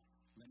 God,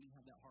 let me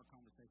have that hard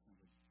conversation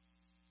with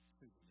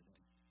Susan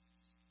today.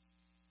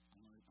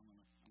 I'm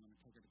gonna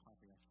take her to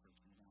coffee after church,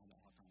 and we're gonna have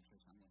that hard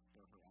conversation. I'm gonna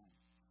spur her on.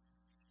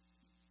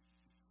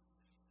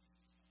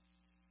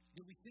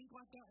 Did we think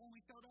like that when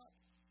we showed up?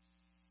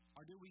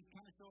 Or did we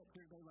kind of show up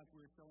here today like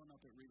we were showing up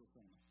at Regal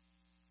Cinema?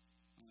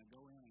 I'm gonna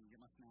go in and get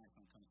my snacks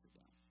and come sit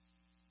down.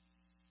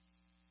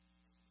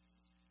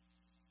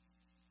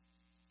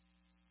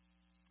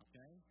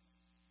 Okay?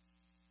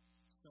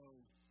 So,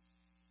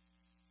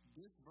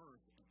 this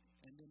verse,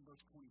 and then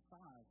verse 25,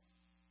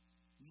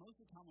 most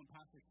of the time when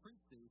pastors preach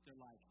these, they're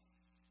like,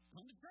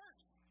 come to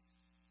church.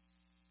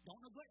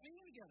 Don't neglect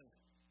meeting together.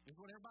 This is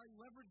what everybody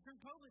leveraged during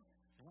COVID.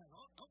 They're like,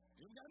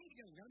 we got to meet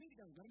together.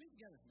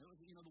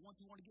 The ones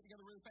who want to get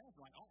together really fast,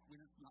 they're like,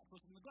 we're not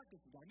supposed to neglect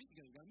this. We got to meet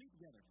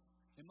together.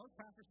 And most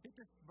pastors pick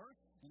this verse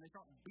and they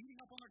start beating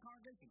up on their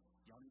congregation.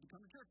 Y'all need to come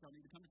to church. Y'all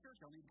need to come to church.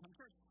 Y'all need to come to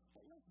church.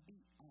 But let's be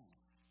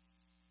honest.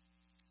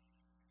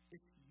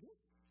 If this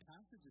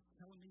passage is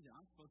telling me that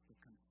I'm supposed to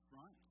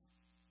confront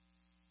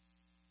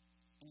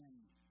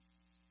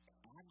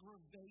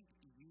aggravate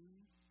you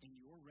in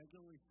your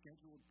regularly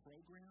scheduled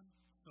program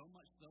so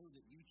much so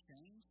that you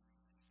change,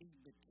 is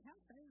the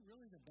cafe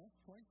really the best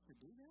place to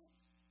do that?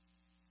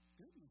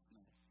 Goodness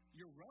no.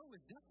 Your row is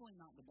definitely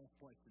not the best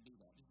place to do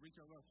that. Just reach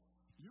over,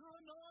 you're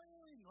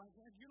annoying! Like,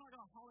 you're not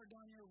going to holler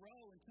down your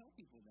row and tell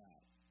people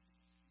that.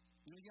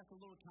 You know, you got the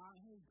little time,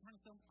 hey,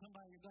 come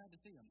by, you're glad to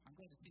see them. I'm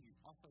glad to see you.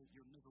 Also,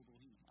 you're a miserable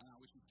human, and I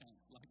wish you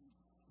changed. Like,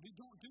 we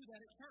don't do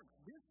that at church.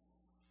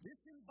 This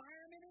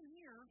environment in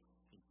here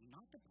is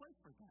not the place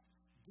for that.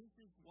 This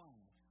is why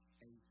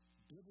a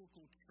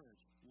biblical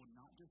church will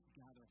not just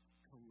gather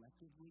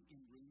collectively in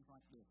rooms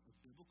like this. A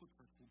biblical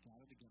church will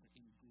gather together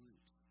in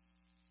groups.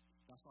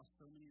 That's why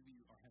so many of you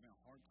are having a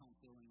hard time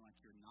feeling like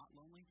you're not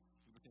lonely,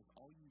 is because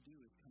all you do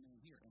is come in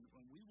here. And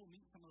we will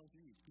meet some of those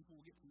needs. People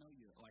will get to know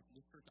you. Like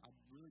this church, I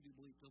really do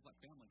believe feels like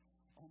family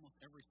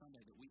almost every Sunday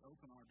that we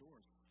open our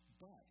doors.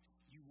 But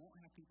you won't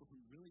have people who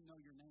really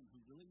know your name, who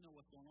really know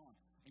what's going on.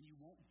 And you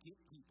won't get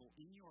people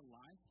in your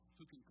life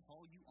who can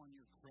call you on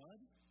your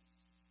crud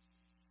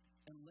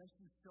unless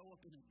you show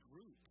up in a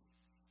group,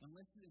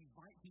 unless you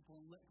invite people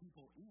and let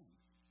people in.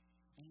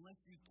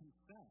 Unless you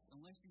confess,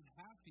 unless you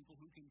have people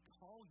who can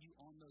call you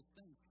on those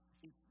things,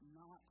 it's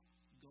not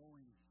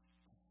going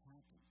to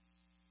happen.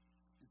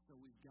 And so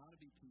we've got to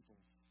be people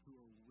who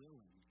are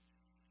willing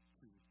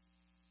to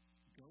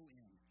go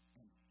in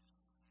and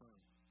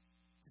serve.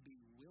 To be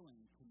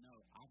willing to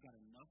know, I've got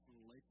enough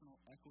relational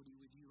equity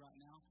with you right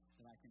now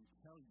that I can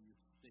tell you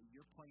that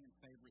you're playing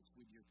favorites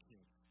with your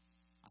kids.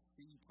 I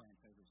see you playing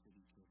favorites with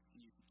your kids.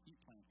 And you can keep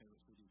playing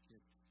favorites with your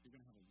kids. You're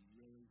going to have a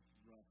really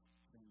rough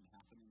thing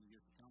happen in the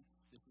years to come.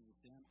 This is a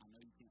sin. I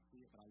know you can't see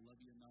it, but I love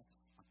you enough.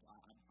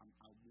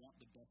 I want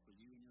the best for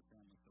you and your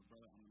family. So,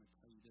 brother, I'm going to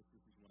tell you this.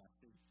 This is what I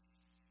see.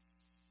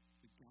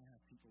 We've got to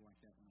have people like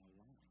that in our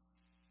lives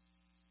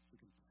who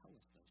can tell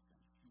us those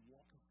things, who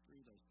walk us through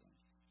those things.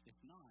 If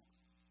not,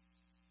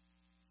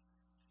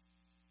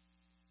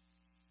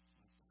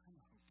 we're kind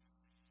of hopeless.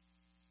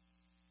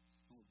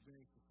 And we're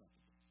very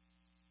susceptible.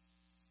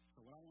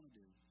 So what I want to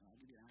do, and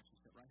I'll give you an action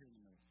step right here in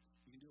the middle.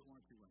 You can do it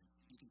one of two ways.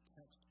 You can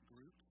text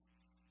group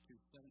to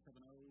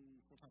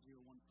 770-450-1555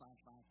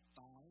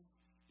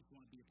 if you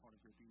want to be a part of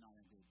a group you're not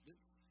in a group.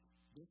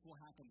 This will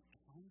happen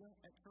kind of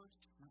at church.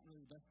 It's not really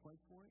the best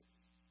place for it.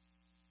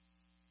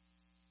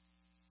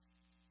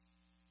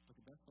 But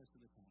the best place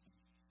for this to happen,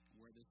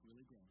 where this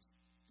really grows,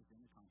 is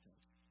in the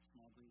context.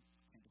 Small group,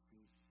 campus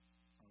group,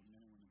 or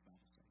men and women's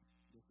Bible study.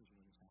 This is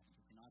where this happens.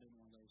 If you're not in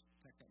one of those,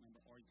 text that number,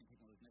 or you can take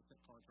one of those next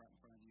step cards right in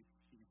front of you.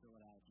 You can fill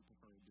it out if you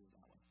prefer to do it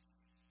that way.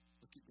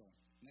 Let's keep going.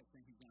 Next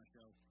thing he's going to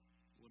show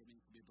what it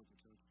means to be a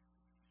biblical church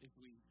is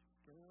we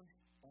stir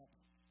up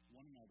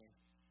one another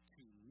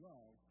to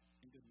love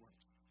and good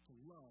works. To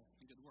love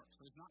and good works.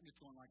 So it's not just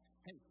going like,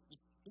 hey, just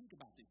think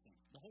about these things.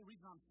 The whole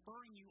reason I'm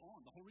spurring you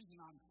on, the whole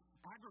reason I'm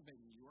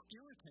aggravating you or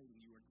irritating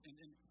you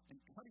and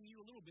cutting you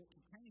a little bit to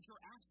change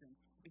your action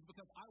is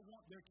because I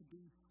want there to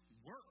be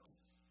work.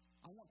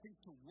 I want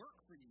things to work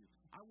for you.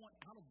 I want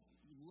out of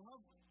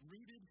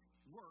love-rooted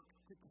work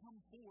to come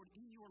forward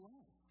in your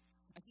life.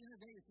 At the end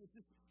of the day, it's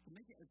just to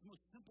make it as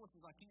most simplest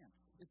as I can.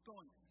 It's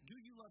going, do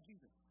you love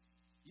Jesus?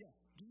 Yes.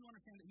 Do you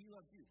understand that he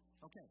loves you?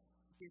 Okay.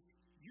 If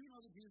you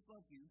know that Jesus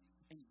loves you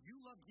and you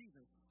love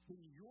Jesus, then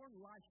your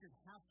life should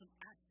have some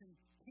action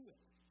to it.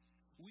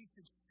 We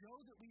should show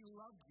that we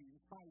love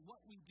Jesus by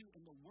what we do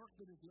and the work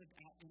that is lived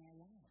out in our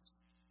lives.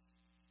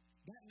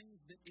 That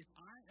means that if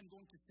I am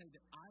going to say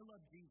that I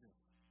love Jesus,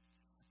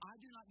 I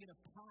do not get a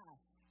pass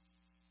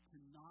to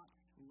not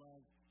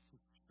love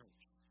his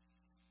church.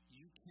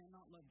 You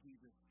cannot love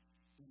Jesus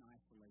in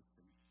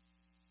isolation.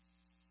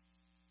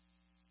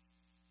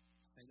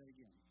 Say that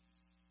again.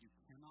 You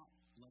cannot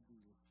love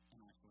Jesus in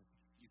isolation.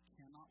 You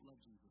cannot love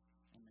Jesus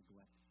and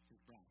neglect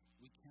his bride.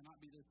 We cannot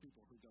be those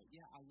people who go,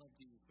 yeah, I love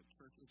Jesus, but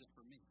church isn't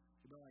for me.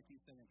 It's like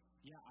you saying,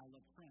 yeah, I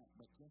love Trent,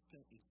 but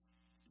Jessica is,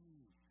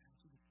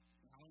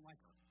 I don't like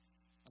her.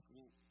 Like,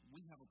 well,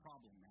 we have a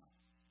problem now.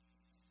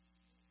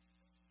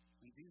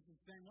 And Jesus is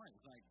the same way.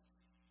 It's like,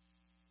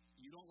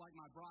 you don't like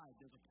my bride,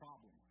 there's a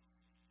problem.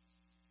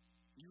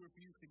 You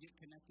refuse to get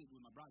connected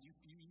with my bride. You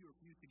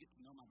refuse to get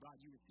to know my bride.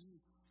 You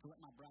refuse to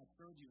let my bride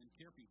serve you and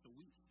care for you. So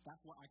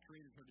that's what I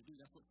created her to do.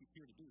 That's what she's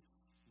here to do.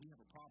 We have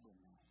a problem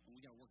now, and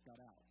we got to work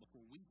that out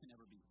before we can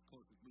ever be as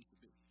close as we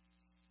should be.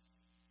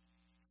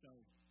 So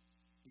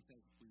he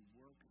says, we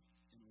work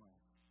in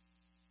love.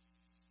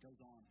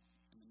 Goes on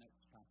in the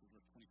next passage,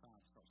 verse 25,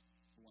 starts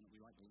the one that we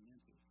like to lean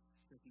into.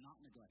 It says, not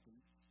neglecting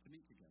to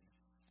meet together,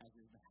 as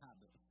is the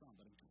habit of some,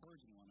 but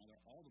encouraging one another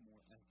all the more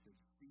as to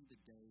see the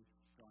day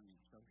drawing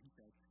in. So he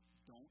says,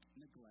 don't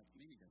neglect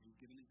meeting together.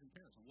 He's giving these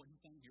imperatives. And what he's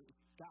saying here is,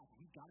 guys,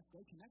 we've got to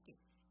stay connected.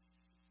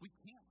 We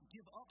can't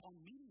give up on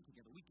meeting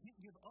together. We can't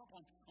give up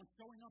on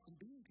showing up and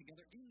being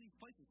together in these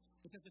places.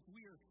 Because if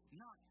we are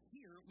not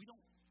here, we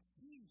don't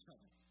see each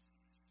other.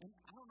 And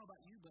I don't know about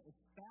you, but as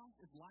fast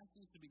as life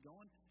seems to be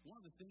going, one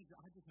of the things that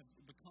I just have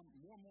become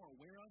more and more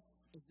aware of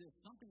is that if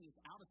something is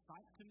out of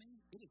sight to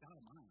me, it is out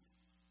of mind.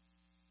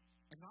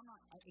 If I'm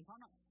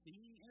not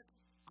seeing it,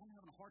 I'm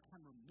having a hard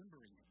time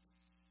remembering it.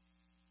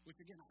 Which,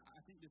 again,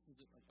 I think this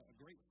is a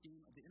great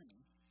scheme of the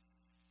enemy.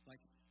 Like,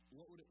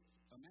 what would it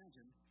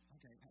imagine?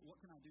 Okay, what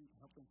can I do to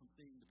help them from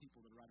seeing the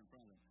people that are right in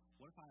front of them?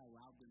 What if I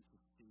allowed them to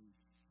see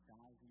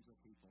thousands of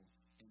people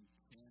in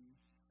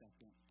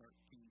 10-second,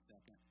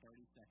 13-second,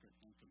 30-second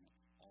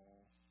increments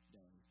all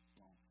day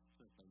long?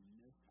 So if they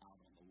missed out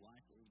on the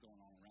life that was going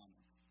on around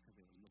them because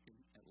they were looking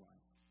at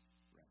life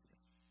rapidly.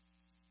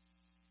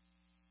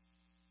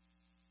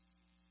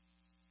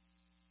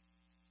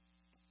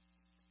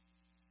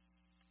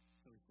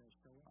 So he says,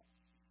 show up.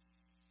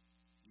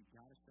 You've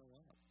got to show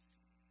up.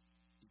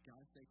 You've got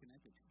to stay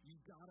connected.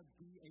 You've got to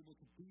be able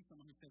to be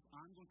someone who says,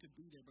 I'm going to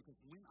be there because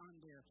when I'm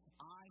there,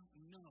 I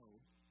know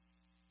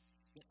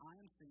that I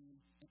am seen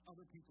and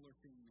other people are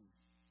seeing me.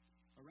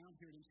 Around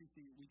here at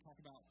MCC, we talk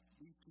about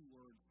these two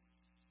words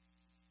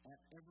at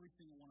every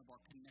single one of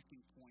our connecting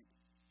point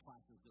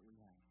classes that we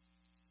have.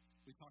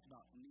 We talk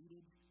about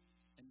needed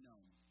and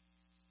known.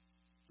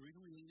 The reason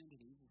we lean into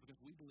these is because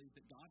we believe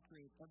that God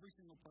created every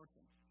single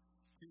person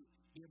to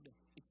be able to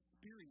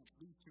experience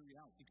these two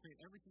realities. He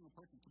created every single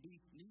person to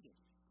be needed.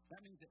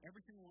 That means that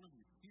every single one of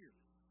you here,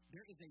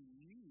 there is a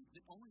need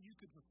that only you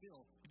could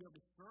fulfill to be able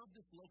to serve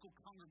this local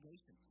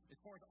congregation. As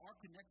far as our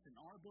connection,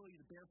 our ability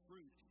to bear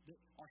fruit, that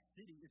our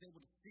city is able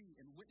to see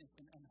and witness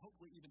and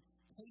hopefully even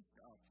taste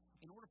of.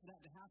 In order for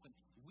that to happen,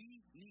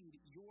 we need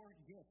your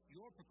gift,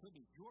 your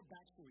proclivity, your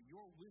backstory,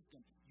 your wisdom,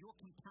 your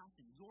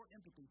compassion, your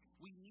empathy.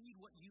 We need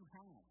what you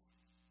have.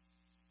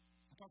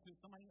 I talked to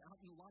somebody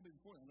out in the lobby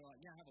before, and they're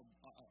like, yeah, I have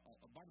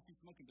a barbecue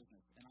smoking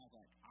business. And I was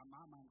like,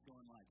 my mind's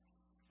going like,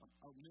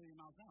 a million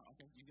miles an hour.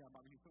 Okay, you got a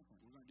barbecue smoking.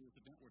 We're going to do this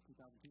event where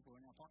 2,000 people are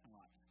in our parking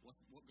lot.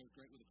 What goes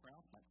great with the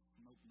crowd? Like,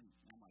 smoked meat.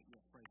 And I'm like,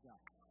 yes, praise God.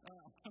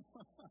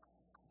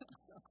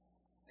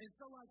 And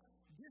so, like,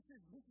 this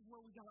is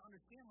where we got to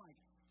understand, like,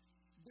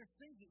 there's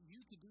things that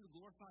you could do to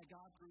glorify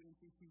God through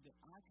MCC that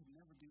I could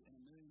never do in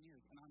a million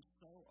years. And I'm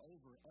so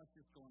over us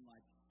just going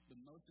like, the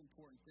most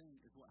important thing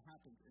is what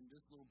happens in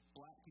this little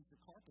black piece of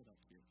carpet up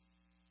here.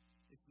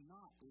 It's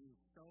not. It is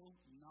so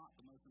not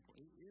the most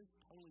important. It is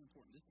totally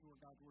important. This is where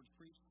God's word is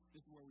preached.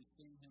 This is where we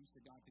sing hymns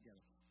to God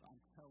together. But I'm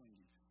telling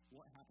you,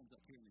 what happens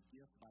up here in the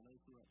gift by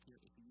those who are up here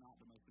is not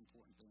the most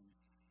important thing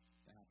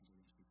that happens in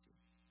MCC.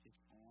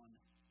 It's on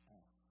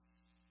us.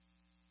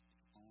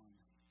 It's on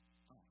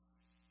us.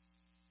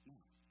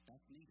 Now,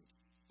 that's needed.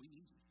 We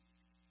need you.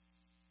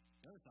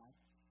 The other side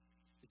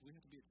is we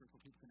have to be a church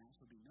where people can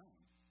actually be known.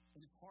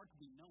 And it's hard to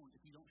be known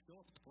if you don't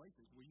show up at the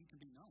places where you can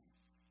be known.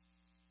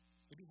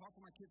 It'd be hard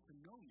for my kids to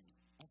know me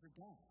as their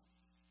dad.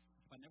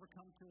 If I never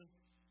come to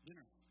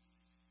dinner,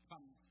 if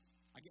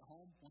I get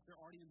home once they're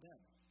already in bed,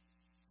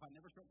 if I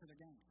never show up to their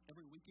games,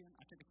 every weekend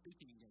I take a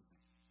speaking engagement.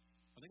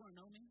 Are they going to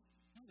know me?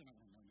 No, they're not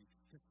going to know me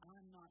because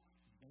I'm not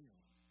there.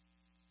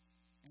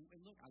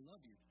 And look, I love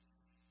you.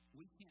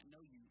 We can't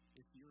know you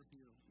if you're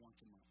here once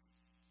a month.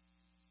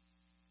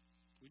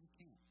 We just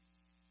can't.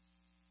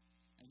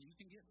 And you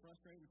can get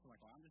frustrated and feel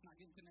like, well, I'm just not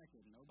getting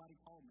connected. Nobody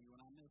called me when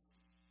I missed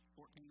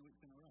 14 weeks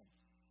in a row.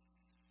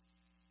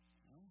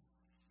 Well,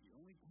 you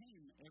only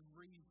came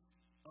every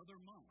other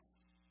month.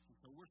 And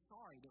so we're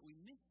sorry that we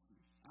missed you.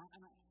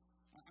 I'm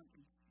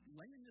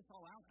laying this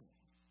all out there.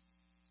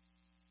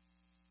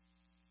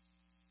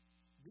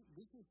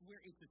 This is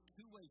where it's a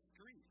two-way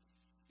street.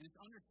 And it's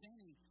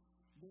understanding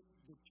that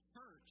the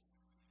church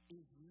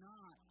is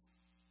not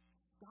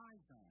Sky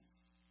Zone.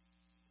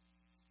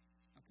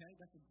 Okay?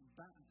 That's a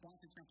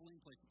bouncing trampoline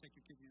place to take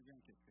your kids and your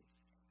grandkids to.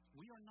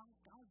 We are not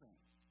Sky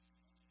Zone.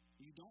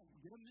 You don't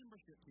get a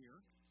membership here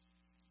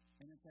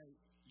and then say,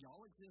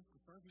 y'all exist to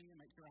serve me and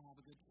make sure I have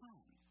a good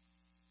time.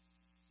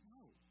 No.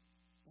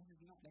 That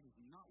is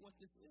not what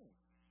this is.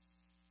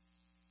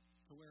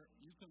 To where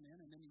you come in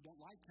and then you don't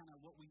like kind of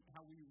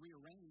how we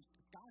rearrange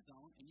Sky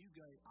Zone and you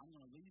go, I'm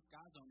going to leave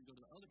Sky Zone and go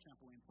to the other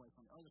trampoline place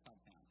on the other side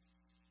of town.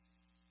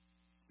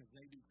 Because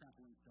they do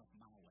trampoline stuff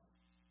my way.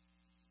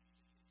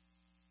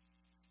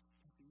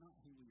 That's not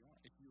who we are.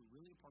 If you're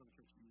really a part of the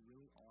church, you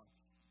really are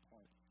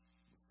part of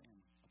the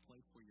family. A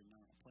place where you're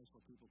known, a place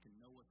where people can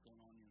know what's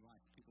going on in your life.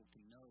 People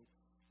can know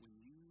when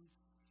you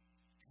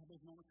have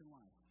those moments in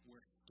life where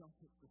stuff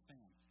hits the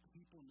fan.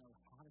 People know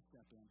how to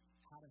step in,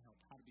 how to help,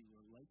 how to be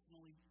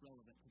relationally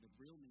relevant to the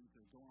real needs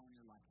that are going on in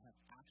your life, have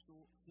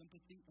actual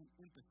sympathy and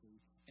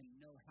empathy, and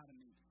know how to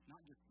meet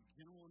not just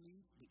general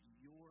needs, but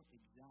your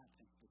exact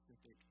and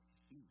specific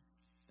needs.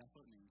 That's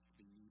what it means to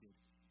be needed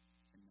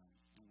and known.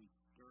 And we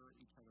stir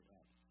each other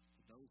up.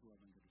 For those who have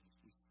individuals,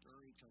 we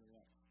stir each other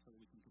up so that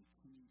we can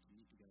continue to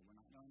meet together.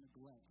 We're not going to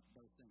neglect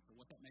those things. So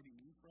what that maybe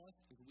means for us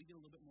is we get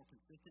a little bit more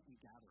consistent in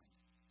gathering.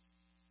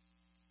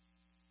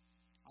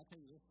 I'll tell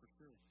you this for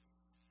sure.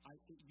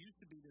 It used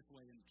to be this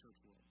way in the church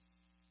world.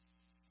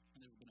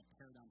 And there's been a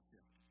paradigm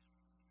shift.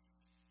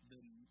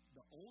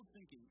 The old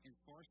thinking, as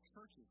far as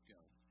churches go,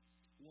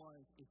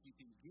 was if you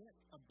can get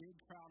a big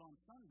crowd on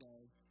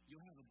Sunday,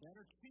 you'll have a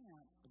better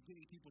chance of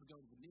getting people to go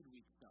to the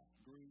midweek stuff,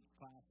 groups,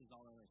 classes,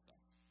 all that other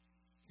stuff.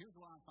 Here's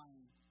what I'm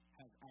finding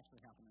has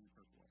actually happened in the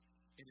church world.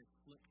 It is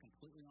flipped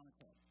completely on its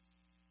head.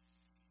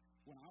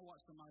 When I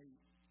watch somebody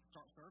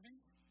start serving,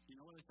 you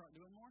know what they start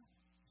doing more?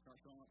 They start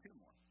showing up here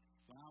more.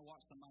 When I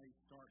watch somebody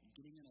start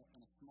getting in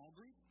a small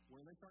group, what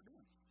do they start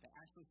doing? They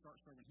actually start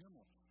serving here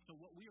more. So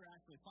what we are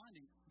actually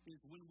finding is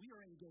when we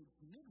are engaged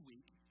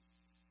midweek,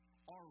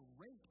 our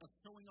rate of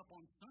showing up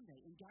on Sunday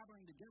and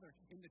gathering together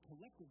in the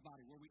collective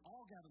body where we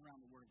all gather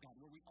around the Word of God,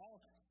 where we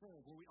all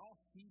serve, where we all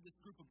see this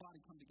group of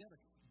body come together,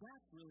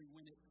 that's really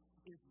when it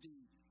is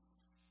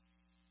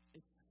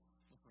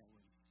what's the right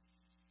word?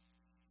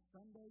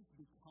 Sundays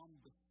become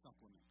the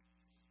supplement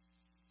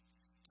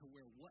to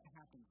where what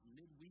happens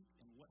midweek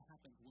and what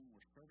happens when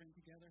we're serving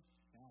together,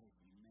 that is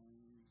the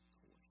main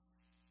course.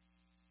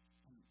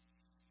 And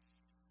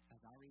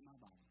as I read my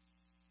Bible,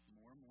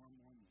 more and more and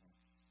more and more,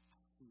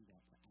 I see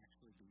that to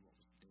actually be what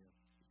was there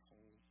the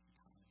whole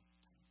entire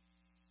time.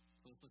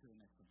 So let's look at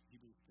the next one,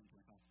 Hebrews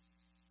 10:25.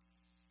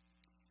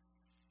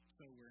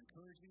 So we're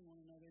encouraging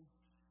one another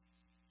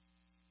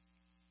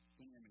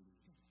when we're meeting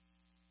together.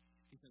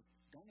 He says,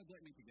 don't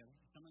neglect meeting together,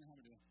 something how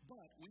to do it.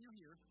 But when you're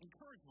here,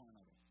 encourage one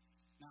another.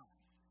 Now,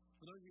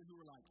 for those of you who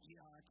are like,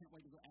 yeah, I can't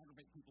wait to go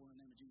aggravate people in the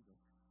name of Jesus.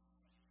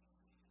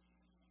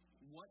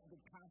 What the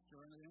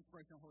pastor and the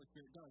inspiration of the Holy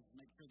Spirit does is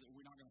make sure that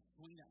we're not going to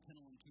swing that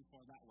pendulum too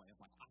far that way.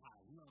 It's like, I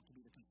love to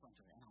be the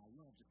confronter, and I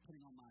love just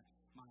putting on my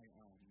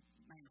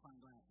magnifying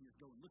glass and just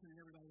going, looking at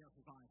everybody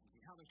else's eyes and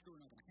see how they're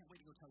screwing up, and I can't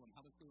wait to go tell them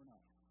how they're screwing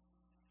up.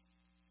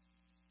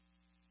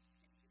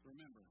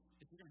 Remember,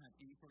 if you're going to have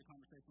any sort of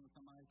conversation with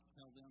somebody,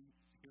 tell them,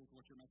 here's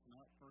what you're messing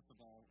up. First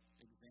of all,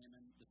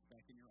 examine the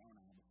speck in your own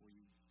eye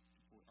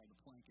or the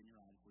plank in your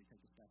eye before you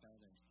take the speck out of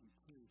there. And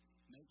two,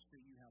 make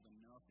sure you have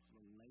enough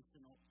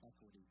relational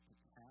equity to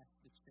cash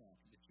the check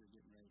that you're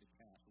getting ready to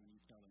cash when you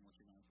tell them what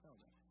you're going to tell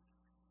them.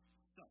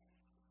 So,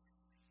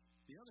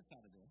 the other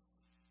side of this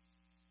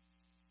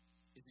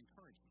is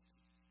encouragement.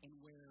 And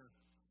where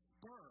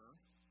spur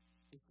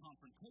is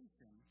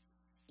confrontation,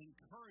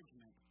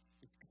 encouragement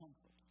is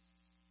comfort.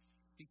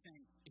 He's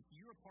saying, if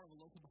you're a part of a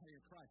local body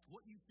of Christ,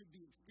 what you should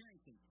be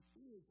experiencing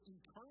is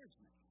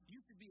encouragement. You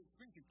should be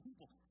experiencing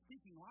people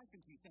speaking life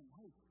into you, saying,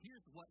 hey,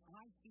 here's what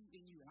I see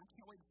in you, and I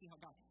can't wait to see how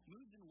God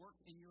moves and works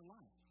in your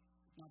life.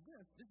 Now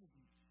this is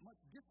much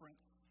different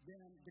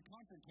than the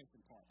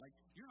confrontation part. Like,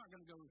 you're not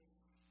going to go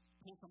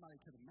pull somebody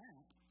to the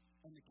mat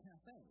in the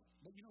cafe.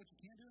 But you know what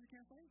you can do in the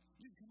cafe?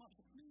 You can come up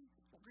and say, man,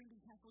 that green bean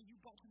casserole you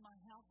brought to my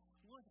house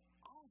was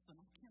awesome.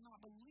 I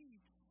cannot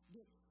believe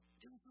that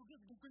it was so good.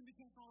 The green bean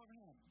casserole I ever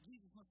had.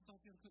 Jesus must have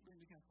taught you how to cook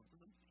green bean casserole. It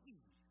was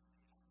amazing.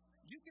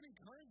 You can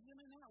encourage them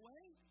in that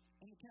way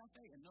in the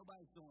cafe, and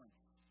nobody's going,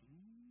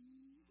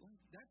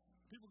 that's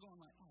people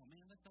going like, oh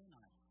man, that's so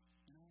nice.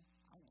 You know,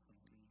 I want some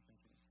of that green bean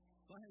casserole.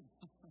 But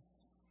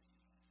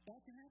that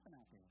can happen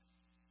out there.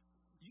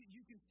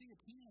 You can see a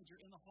teenager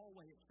in the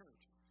hallway at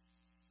church.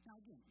 Now,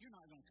 again, you're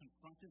not going to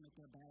confront them with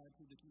their bad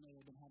attitude that you may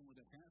have been having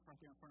with their parents right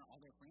there in front of all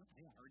their friends.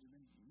 Hey, I heard you've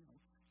been,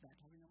 back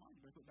talking your mom.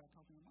 You better quit back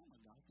talking your mom.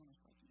 God's going to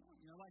strike you down.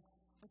 Like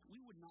we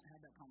would not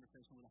have that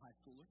conversation with a high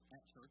schooler at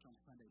church on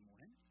Sunday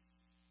morning.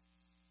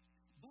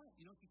 But,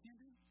 you know what you can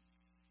do?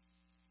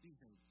 You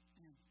say,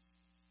 man,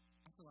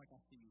 I feel like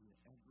I see you here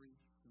every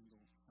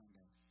single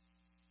Sunday.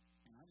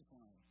 And I just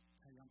want to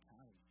tell you I'm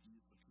tired of you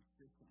for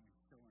consistently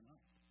showing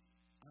up.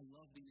 I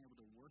love being able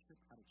to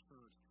worship at a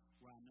church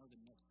where I know the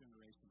next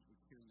generation is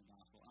hearing the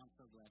gospel. I'm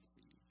so glad to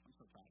see you. I'm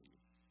so proud of you.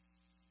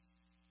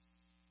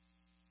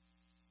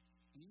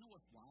 And you know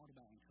what's wild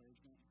about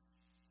encouragement?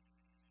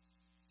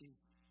 Is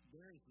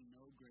there is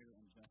no greater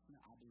investment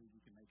I believe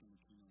you can make in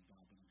the kingdom of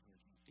God than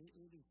encouragement.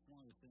 It is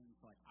one of the things,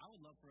 like, I would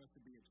love for us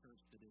to be a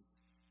church that is,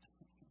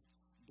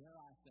 dare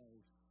I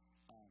say,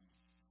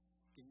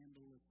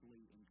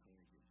 scandalously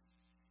encouraging.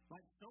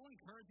 Like, so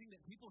encouraging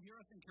that people hear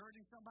us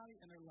encouraging somebody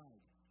and they're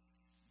like,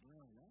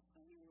 bro, that's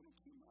maybe a little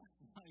too much.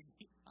 Like,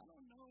 I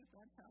don't know if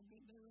that's how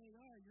good they really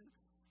are. You're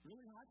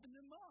really hyping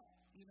them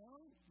up, You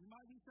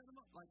might be setting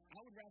them up. Like,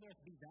 I would rather us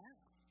be that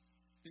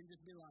than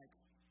just be like,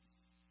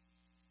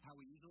 how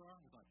we usually are.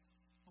 It's like,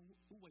 oh,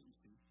 we'll wait and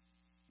see.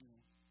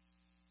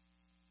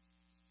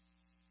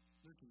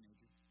 They're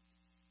teenagers.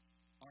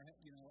 Or,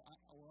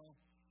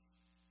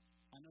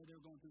 I know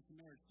they're going through some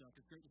marriage stuff.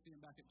 It's great to see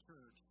them back at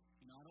church.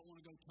 I don't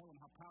want to go tell them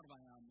how proud I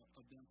am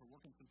of them for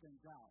working some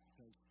things out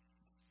because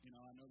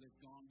I know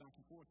they've gone back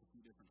and forth a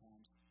few different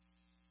times.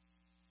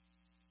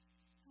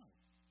 No.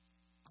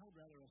 I would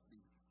rather us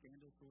be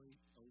scandalously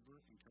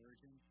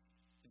over-encouraging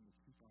than to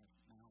keep our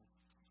mouths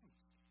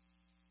closed.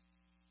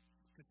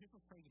 Because here's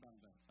what's crazy about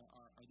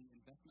the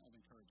investment of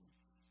encouraging.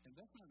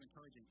 Investment of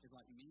encouraging is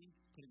like me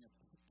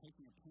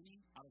taking a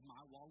penny out of my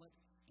wallet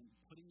and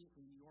putting it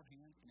in your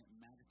hands and it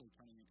magically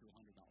turning into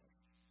 $100.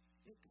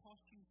 It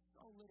costs you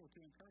so little to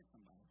encourage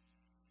somebody.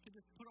 To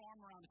just put an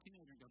arm around a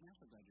teenager and go, man, I'm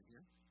so glad you're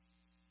here.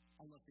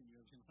 I love seeing you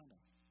every single Sunday.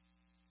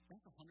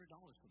 That's $100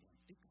 for them.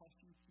 It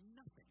costs you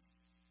nothing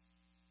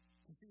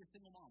to see a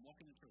single mom walk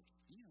into church.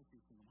 See a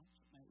single mom.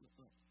 Man,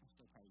 look, I'm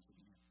so proud of you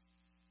here.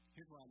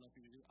 Here's what I'd love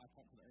for you to do. I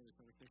talked to the early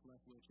service. There's less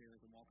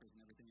wheelchairs and walkers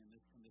and everything in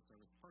this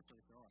service. First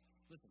service there are.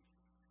 Listen,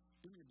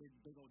 do me a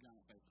big old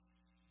giant favor.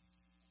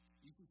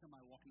 You see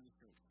somebody walking into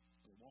this church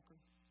with a walker,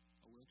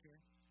 a wheelchair,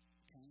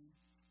 a cane,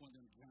 one of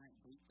them giant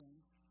boot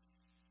things.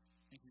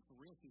 If you for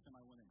real see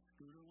somebody with them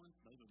scooter ones,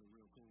 those are the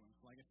real cool ones.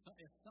 Like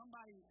if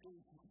somebody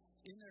is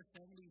in their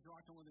 70s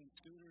rocking with them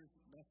scooters,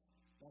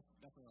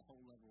 that's a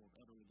whole level of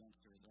utter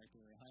gangster right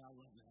there. Hey, I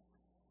love that.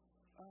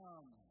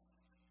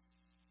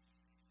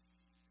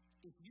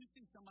 If you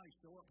see somebody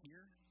show up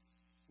here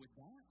with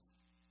that,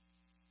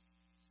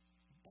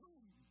 oh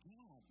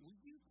God, will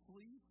you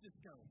please just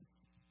go,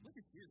 look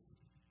at you.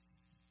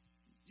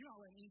 You're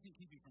not letting anything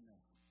keep you from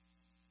this.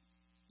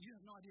 You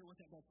have no idea what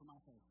that does for my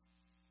face.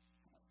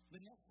 The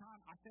next time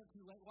I step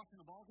too late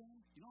watching a ball game,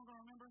 you know what I'm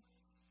going to remember?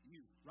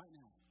 You, right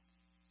now,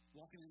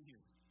 walking in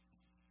here.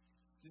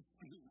 Just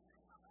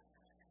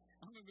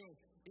I'm going to go,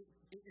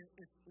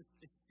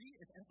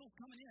 if Ethel's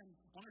coming in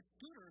on her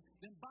scooter,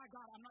 then by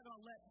God, I'm not going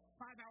to let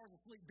 5 hours of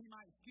sleep be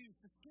my excuse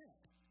to skip.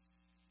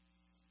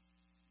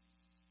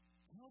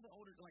 Tell the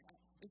older,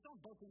 it's on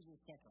both ends of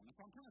the spectrum. And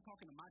so I'm kind of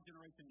talking to my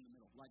generation in the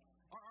middle. Like,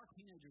 our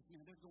teenagers,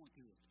 man, they're going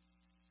through it.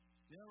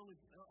 The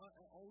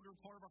older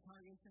part of our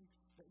congregation,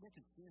 they're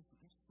consistent.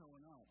 They're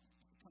showing up.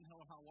 Come hell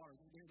or high water,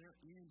 they're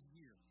in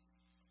here.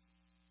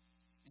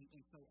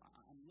 And so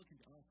I'm looking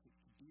to us to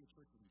be a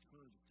church that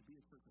encourages, to be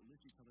a church that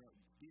lifts each other up,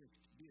 to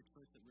be a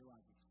church that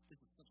realizes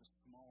this is such a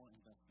small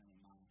investment in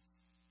mine,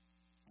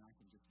 and I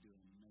can just do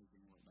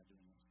amazing work by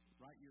doing this.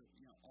 Right?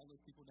 All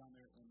those people down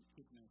there in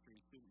kids ministry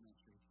and student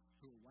ministry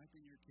who are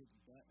wiping your kids'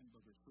 butt and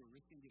boogers, who are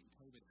risking getting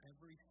COVID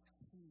every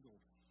single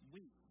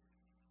week.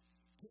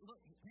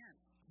 Look,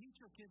 parents, teach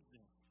your kids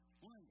this.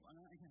 I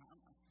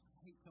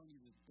hate telling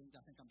you the things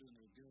I think I'm doing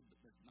that are good, but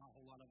there's not a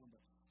whole lot of them.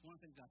 But one of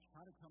the things I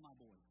try to tell my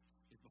boys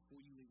is before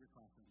you leave your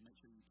classroom, make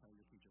sure you tell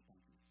your teacher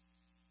thank you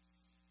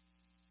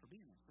for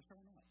being there, for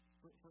showing up,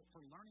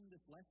 for learning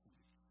this lesson,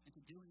 and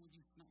to dealing with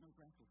you snot-nosed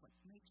rascals. Like,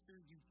 make sure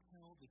you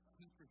tell the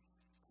teacher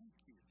thank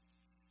you.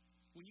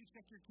 When you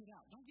check your kid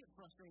out, don't get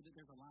frustrated that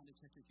there's a line to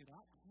check your kid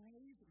out.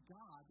 Praise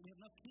God. We have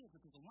enough kids that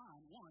there's a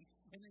line, one.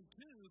 And then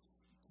two,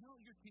 tell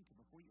your teacher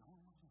before you,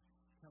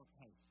 tell,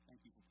 hey,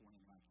 thank you for pouring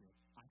into my kid.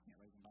 I can't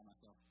raise them by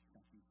myself.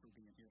 Thank you for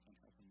being here and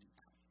helping me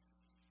out.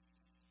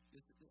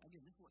 This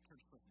is what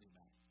church is supposed to be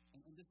about.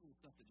 And this is the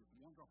stuff that just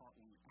warms our heart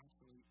when we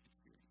actually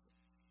experience it.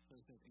 So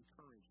it says,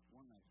 encourage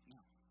one another.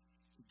 Now,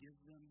 to give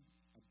them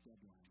a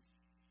deadline.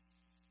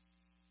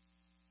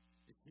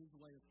 It's his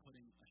way of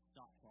putting a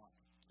shot clock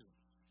to it.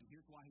 And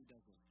here's why he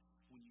does this.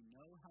 When you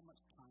know how much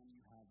time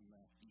you have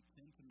left, you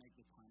tend to make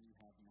the time you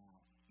have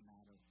now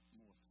matter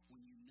more.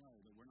 When you know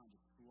that we're not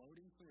just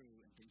floating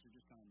through and things are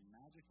just going to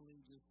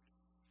magically just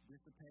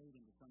dissipate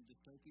into some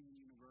dystopian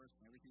universe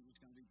and everything's just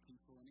going to be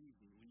peaceful and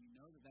easy. When you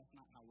know that that's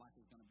not how life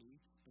is going to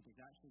be, but there's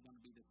actually going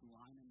to be this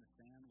line in the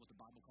sand, what the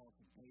Bible calls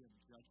the day of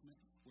judgment,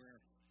 where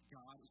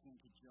God is going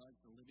to judge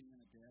the living and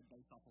the dead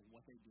based off of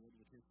what they did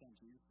with his son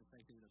Jesus, if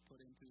they either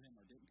put into him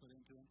or didn't put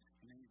into him,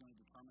 and then he's going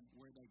to determine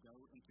where they go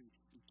into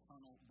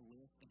eternal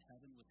bliss in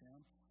heaven with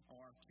him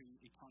or to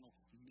eternal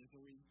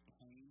misery,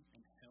 pain,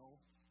 and hell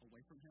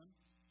away from him.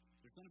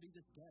 There's going to be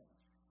this day.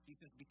 He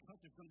says, because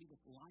there's going to be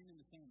this line in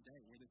the sand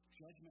day where this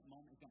judgment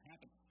moment is going to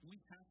happen, we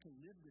have to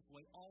live this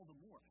way all the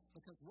more.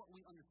 Because what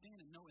we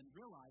understand and know and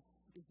realize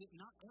is that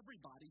not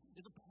everybody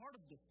is a part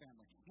of this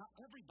family. Not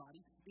everybody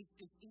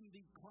is in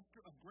the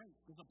cluster of grapes.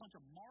 There's a bunch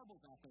of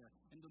marbles out there.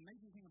 And the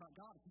amazing thing about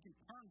God is he can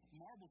turn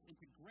marbles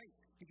into grapes.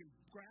 He can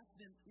graft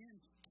them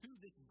into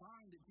this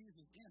vine that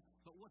Jesus is in.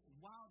 But what's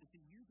wild is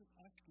he uses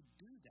us to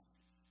do that.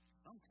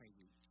 Some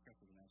crazy stretch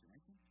of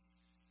imagination.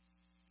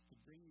 To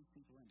bring these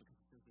people in because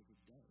he says there's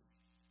a day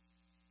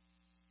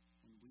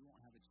when we won't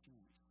have a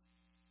chance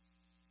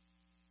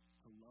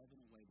to love in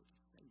a way that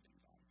will save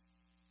anybody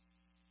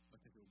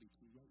because it will be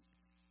too late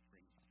for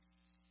anybody.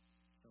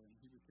 So in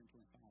Hebrews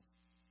 10:25,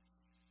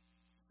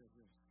 it says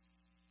this,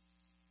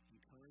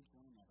 encourage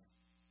one another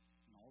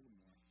and all the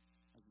more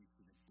as you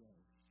see the day.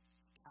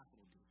 It's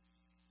capital D.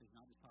 He's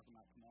not just talking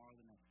about tomorrow or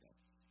the next day.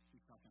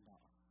 He's talking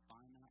about a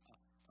finite,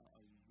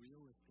 a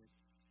realistic,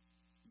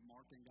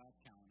 marked in God's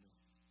calendar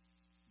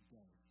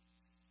day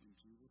when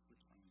Jesus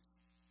returns.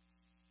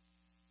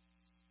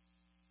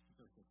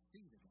 So it says,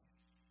 see the day.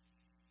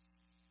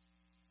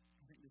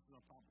 I think this is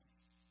our problem.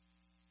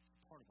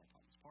 It's part of our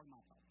problem. It's part of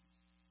my problem.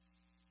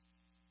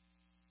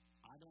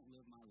 I don't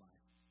live my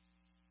life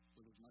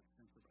with as much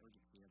sense of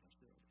urgency as I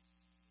should.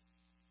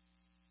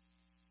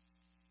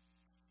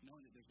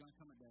 Knowing that there's going to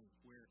come a day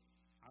where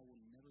I will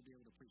never be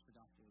able to preach the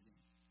gospel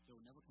again. There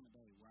will never come a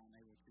day where I'm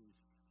able to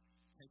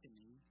take a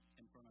knee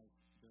in front of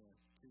the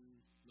 2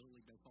 Little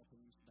League baseball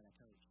teams that I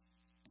coach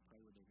and pray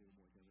with those little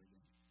boys ever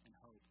again. And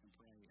hope and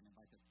pray and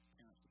invite the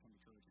parents to come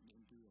to church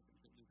and do those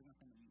things. There's going to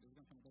come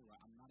a day where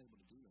I'm not able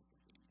to do those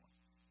things anymore.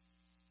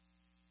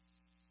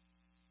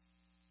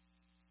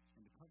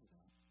 And because of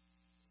that,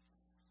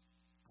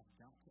 I've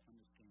got to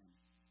understand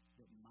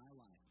that my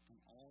life and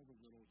all the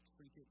little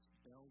trinkets,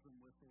 bells and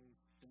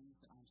whistles, things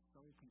that I'm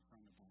so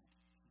concerned about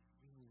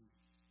really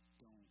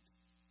don't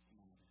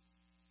matter.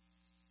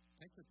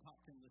 Take the top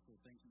 10 list of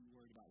things that you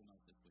worried about the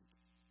most this week.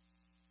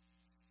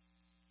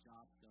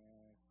 Job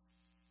stuff,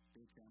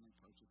 big family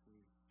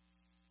purchases,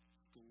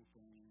 school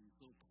things,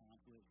 little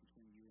conflicts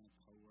between you and a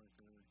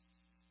coworker,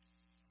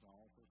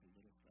 all sorts of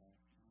little stuff.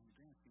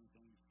 grand scheme of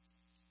things,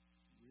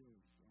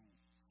 really don't.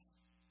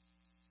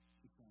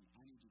 He's saying,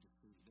 I need you to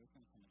see that there's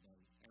going to come a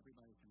day,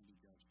 everybody's going to be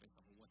judged based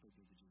off of what they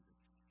did to Jesus.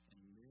 And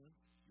live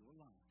your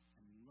life,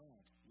 and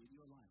love with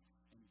your life,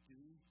 and do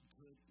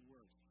good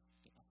works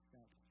to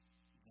affect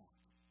that.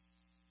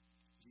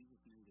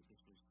 Jesus knew that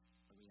this was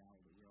a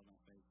reality that we're all going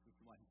to face. This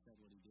is why he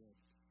said what he did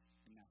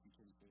in Matthew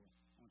 24.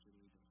 I want you to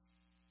read this.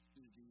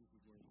 These are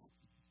Jesus' words.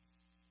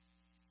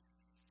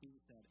 Jesus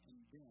said, and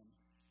then,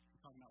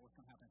 he's talking about what's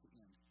going to happen at the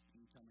end.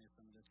 And you tell me if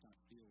some of this kind of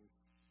feels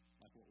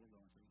like what we're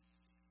going through.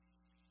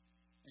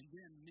 And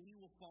then many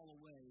will fall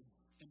away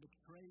and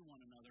betray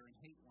one another and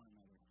hate one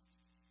another.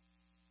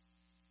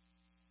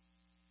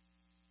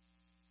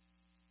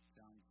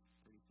 Sounds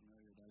pretty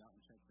familiar. That out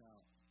and checks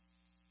out.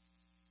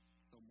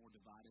 So more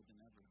divided than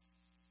ever.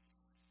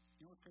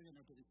 You know what's crazy? I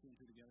never put these two and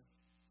two together.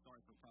 Sorry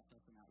for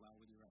processing out loud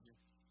with you right here.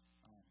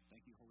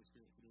 Thank you, Holy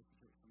Spirit, for this. I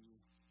took it from you.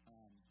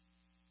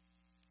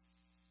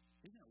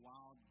 Isn't it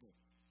wild that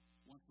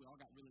once we all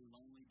got really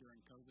lonely during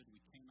COVID,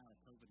 we came out of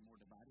COVID more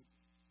divided?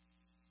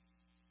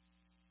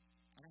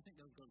 And I think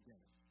those go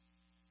together.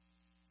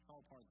 It's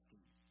all part of the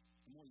scheme.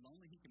 The more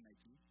lonely he can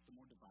make you, the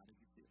more divided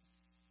you feel.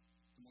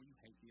 The more you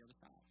hate the other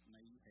side. The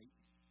more you hate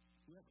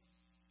whoever.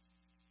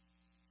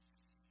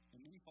 And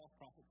many false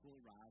prophets will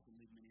arise and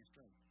lead many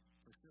astray,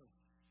 for sure.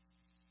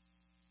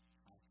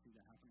 I see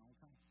that happen all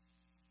the time.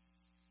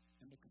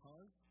 And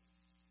because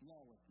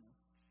lawlessness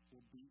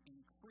will be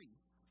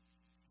increased,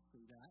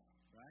 see that,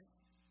 right?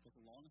 Because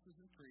the lawlessness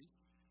is increased,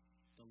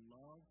 the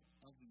love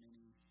of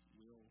many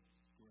will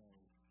grow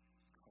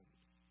cold.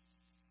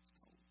 It's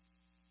cold.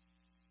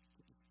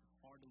 It's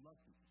hard to love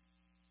people.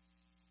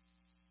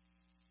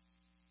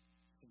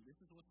 So this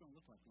is what it's going to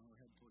look like when we're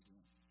heading towards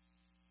the end.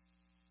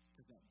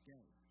 Because that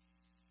day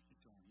is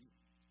drawing near.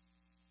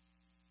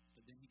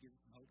 But then he gives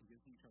us some hope, he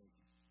gives us some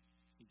encouragement.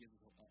 He gives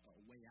us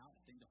a way out,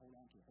 a thing to hold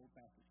on to, hold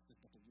fast. It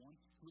says that the one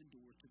who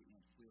endures to the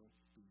end will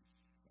be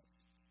saved.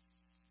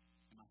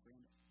 And my friend,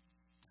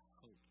 I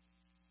hope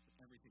with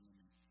everything in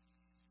me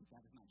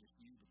that is not just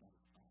you, but that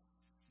is us.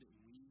 That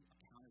we are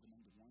counted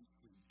among the ones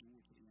who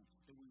endure to the end.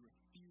 That we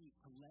refuse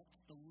to let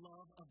the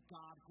love of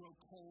God grow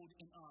cold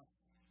in us.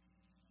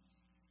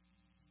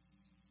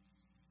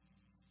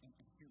 And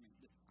hear me,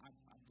 I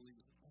believe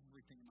with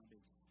everything in my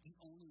being. The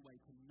only way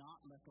to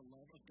not let the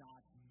love of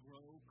God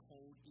grow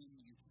cold in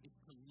you is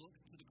to look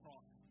to the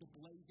cross, the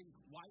blazing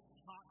white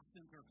hot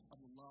center of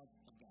the love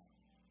of God.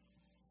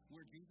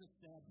 Where Jesus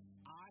said,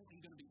 I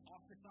am going to be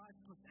ostracized,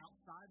 pushed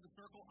outside the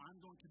circle. I'm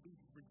going to be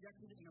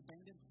rejected and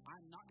abandoned.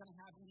 I'm not going to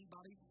have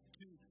anybody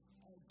to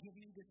give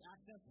me this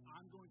access.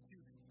 I'm going to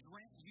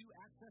grant you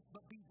access,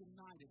 but be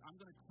denied it. I'm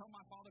going to tell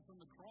my Father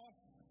from the cross,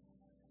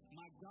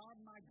 my God,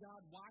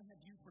 why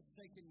have you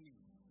forsaken me?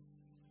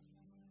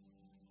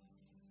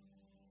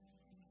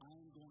 I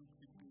am going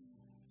to be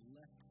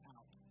left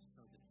out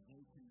so that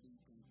they can be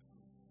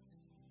included.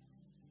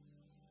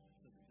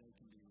 So that they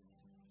can be real.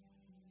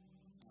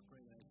 I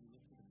pray that as you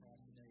look to the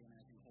cross today and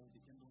as you hold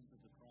the emblems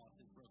of the cross,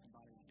 his broken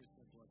body and his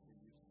shed blood for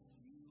you,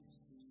 you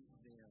see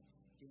there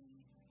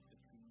in the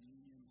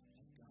communion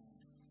of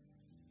God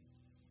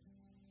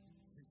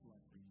his love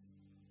for you.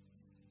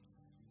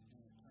 And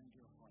it turns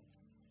your heart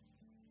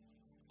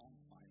on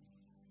fire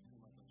to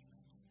love those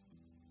friends.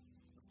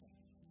 Okay.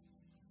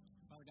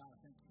 Father God, I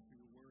thank you for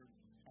your word,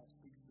 how it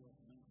speaks to us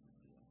and ministers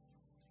to us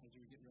as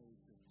we get ready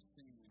to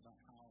sing about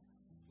how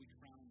we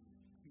crown you,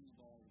 King of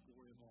all, the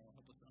glory of all.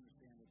 Help us to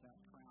understand that that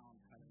crown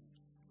had an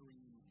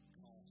extreme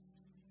cost.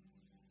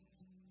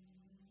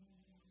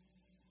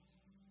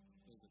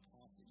 There's a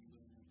cost that you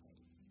willingly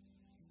paid.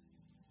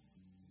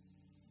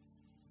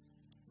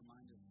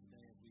 Remind us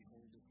today as we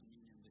hold this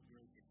communion that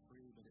grace is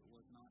free, but it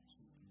was not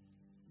cheap.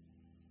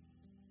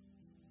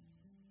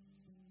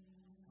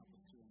 Help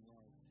us to in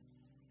love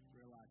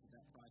realize that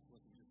that price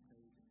wasn't just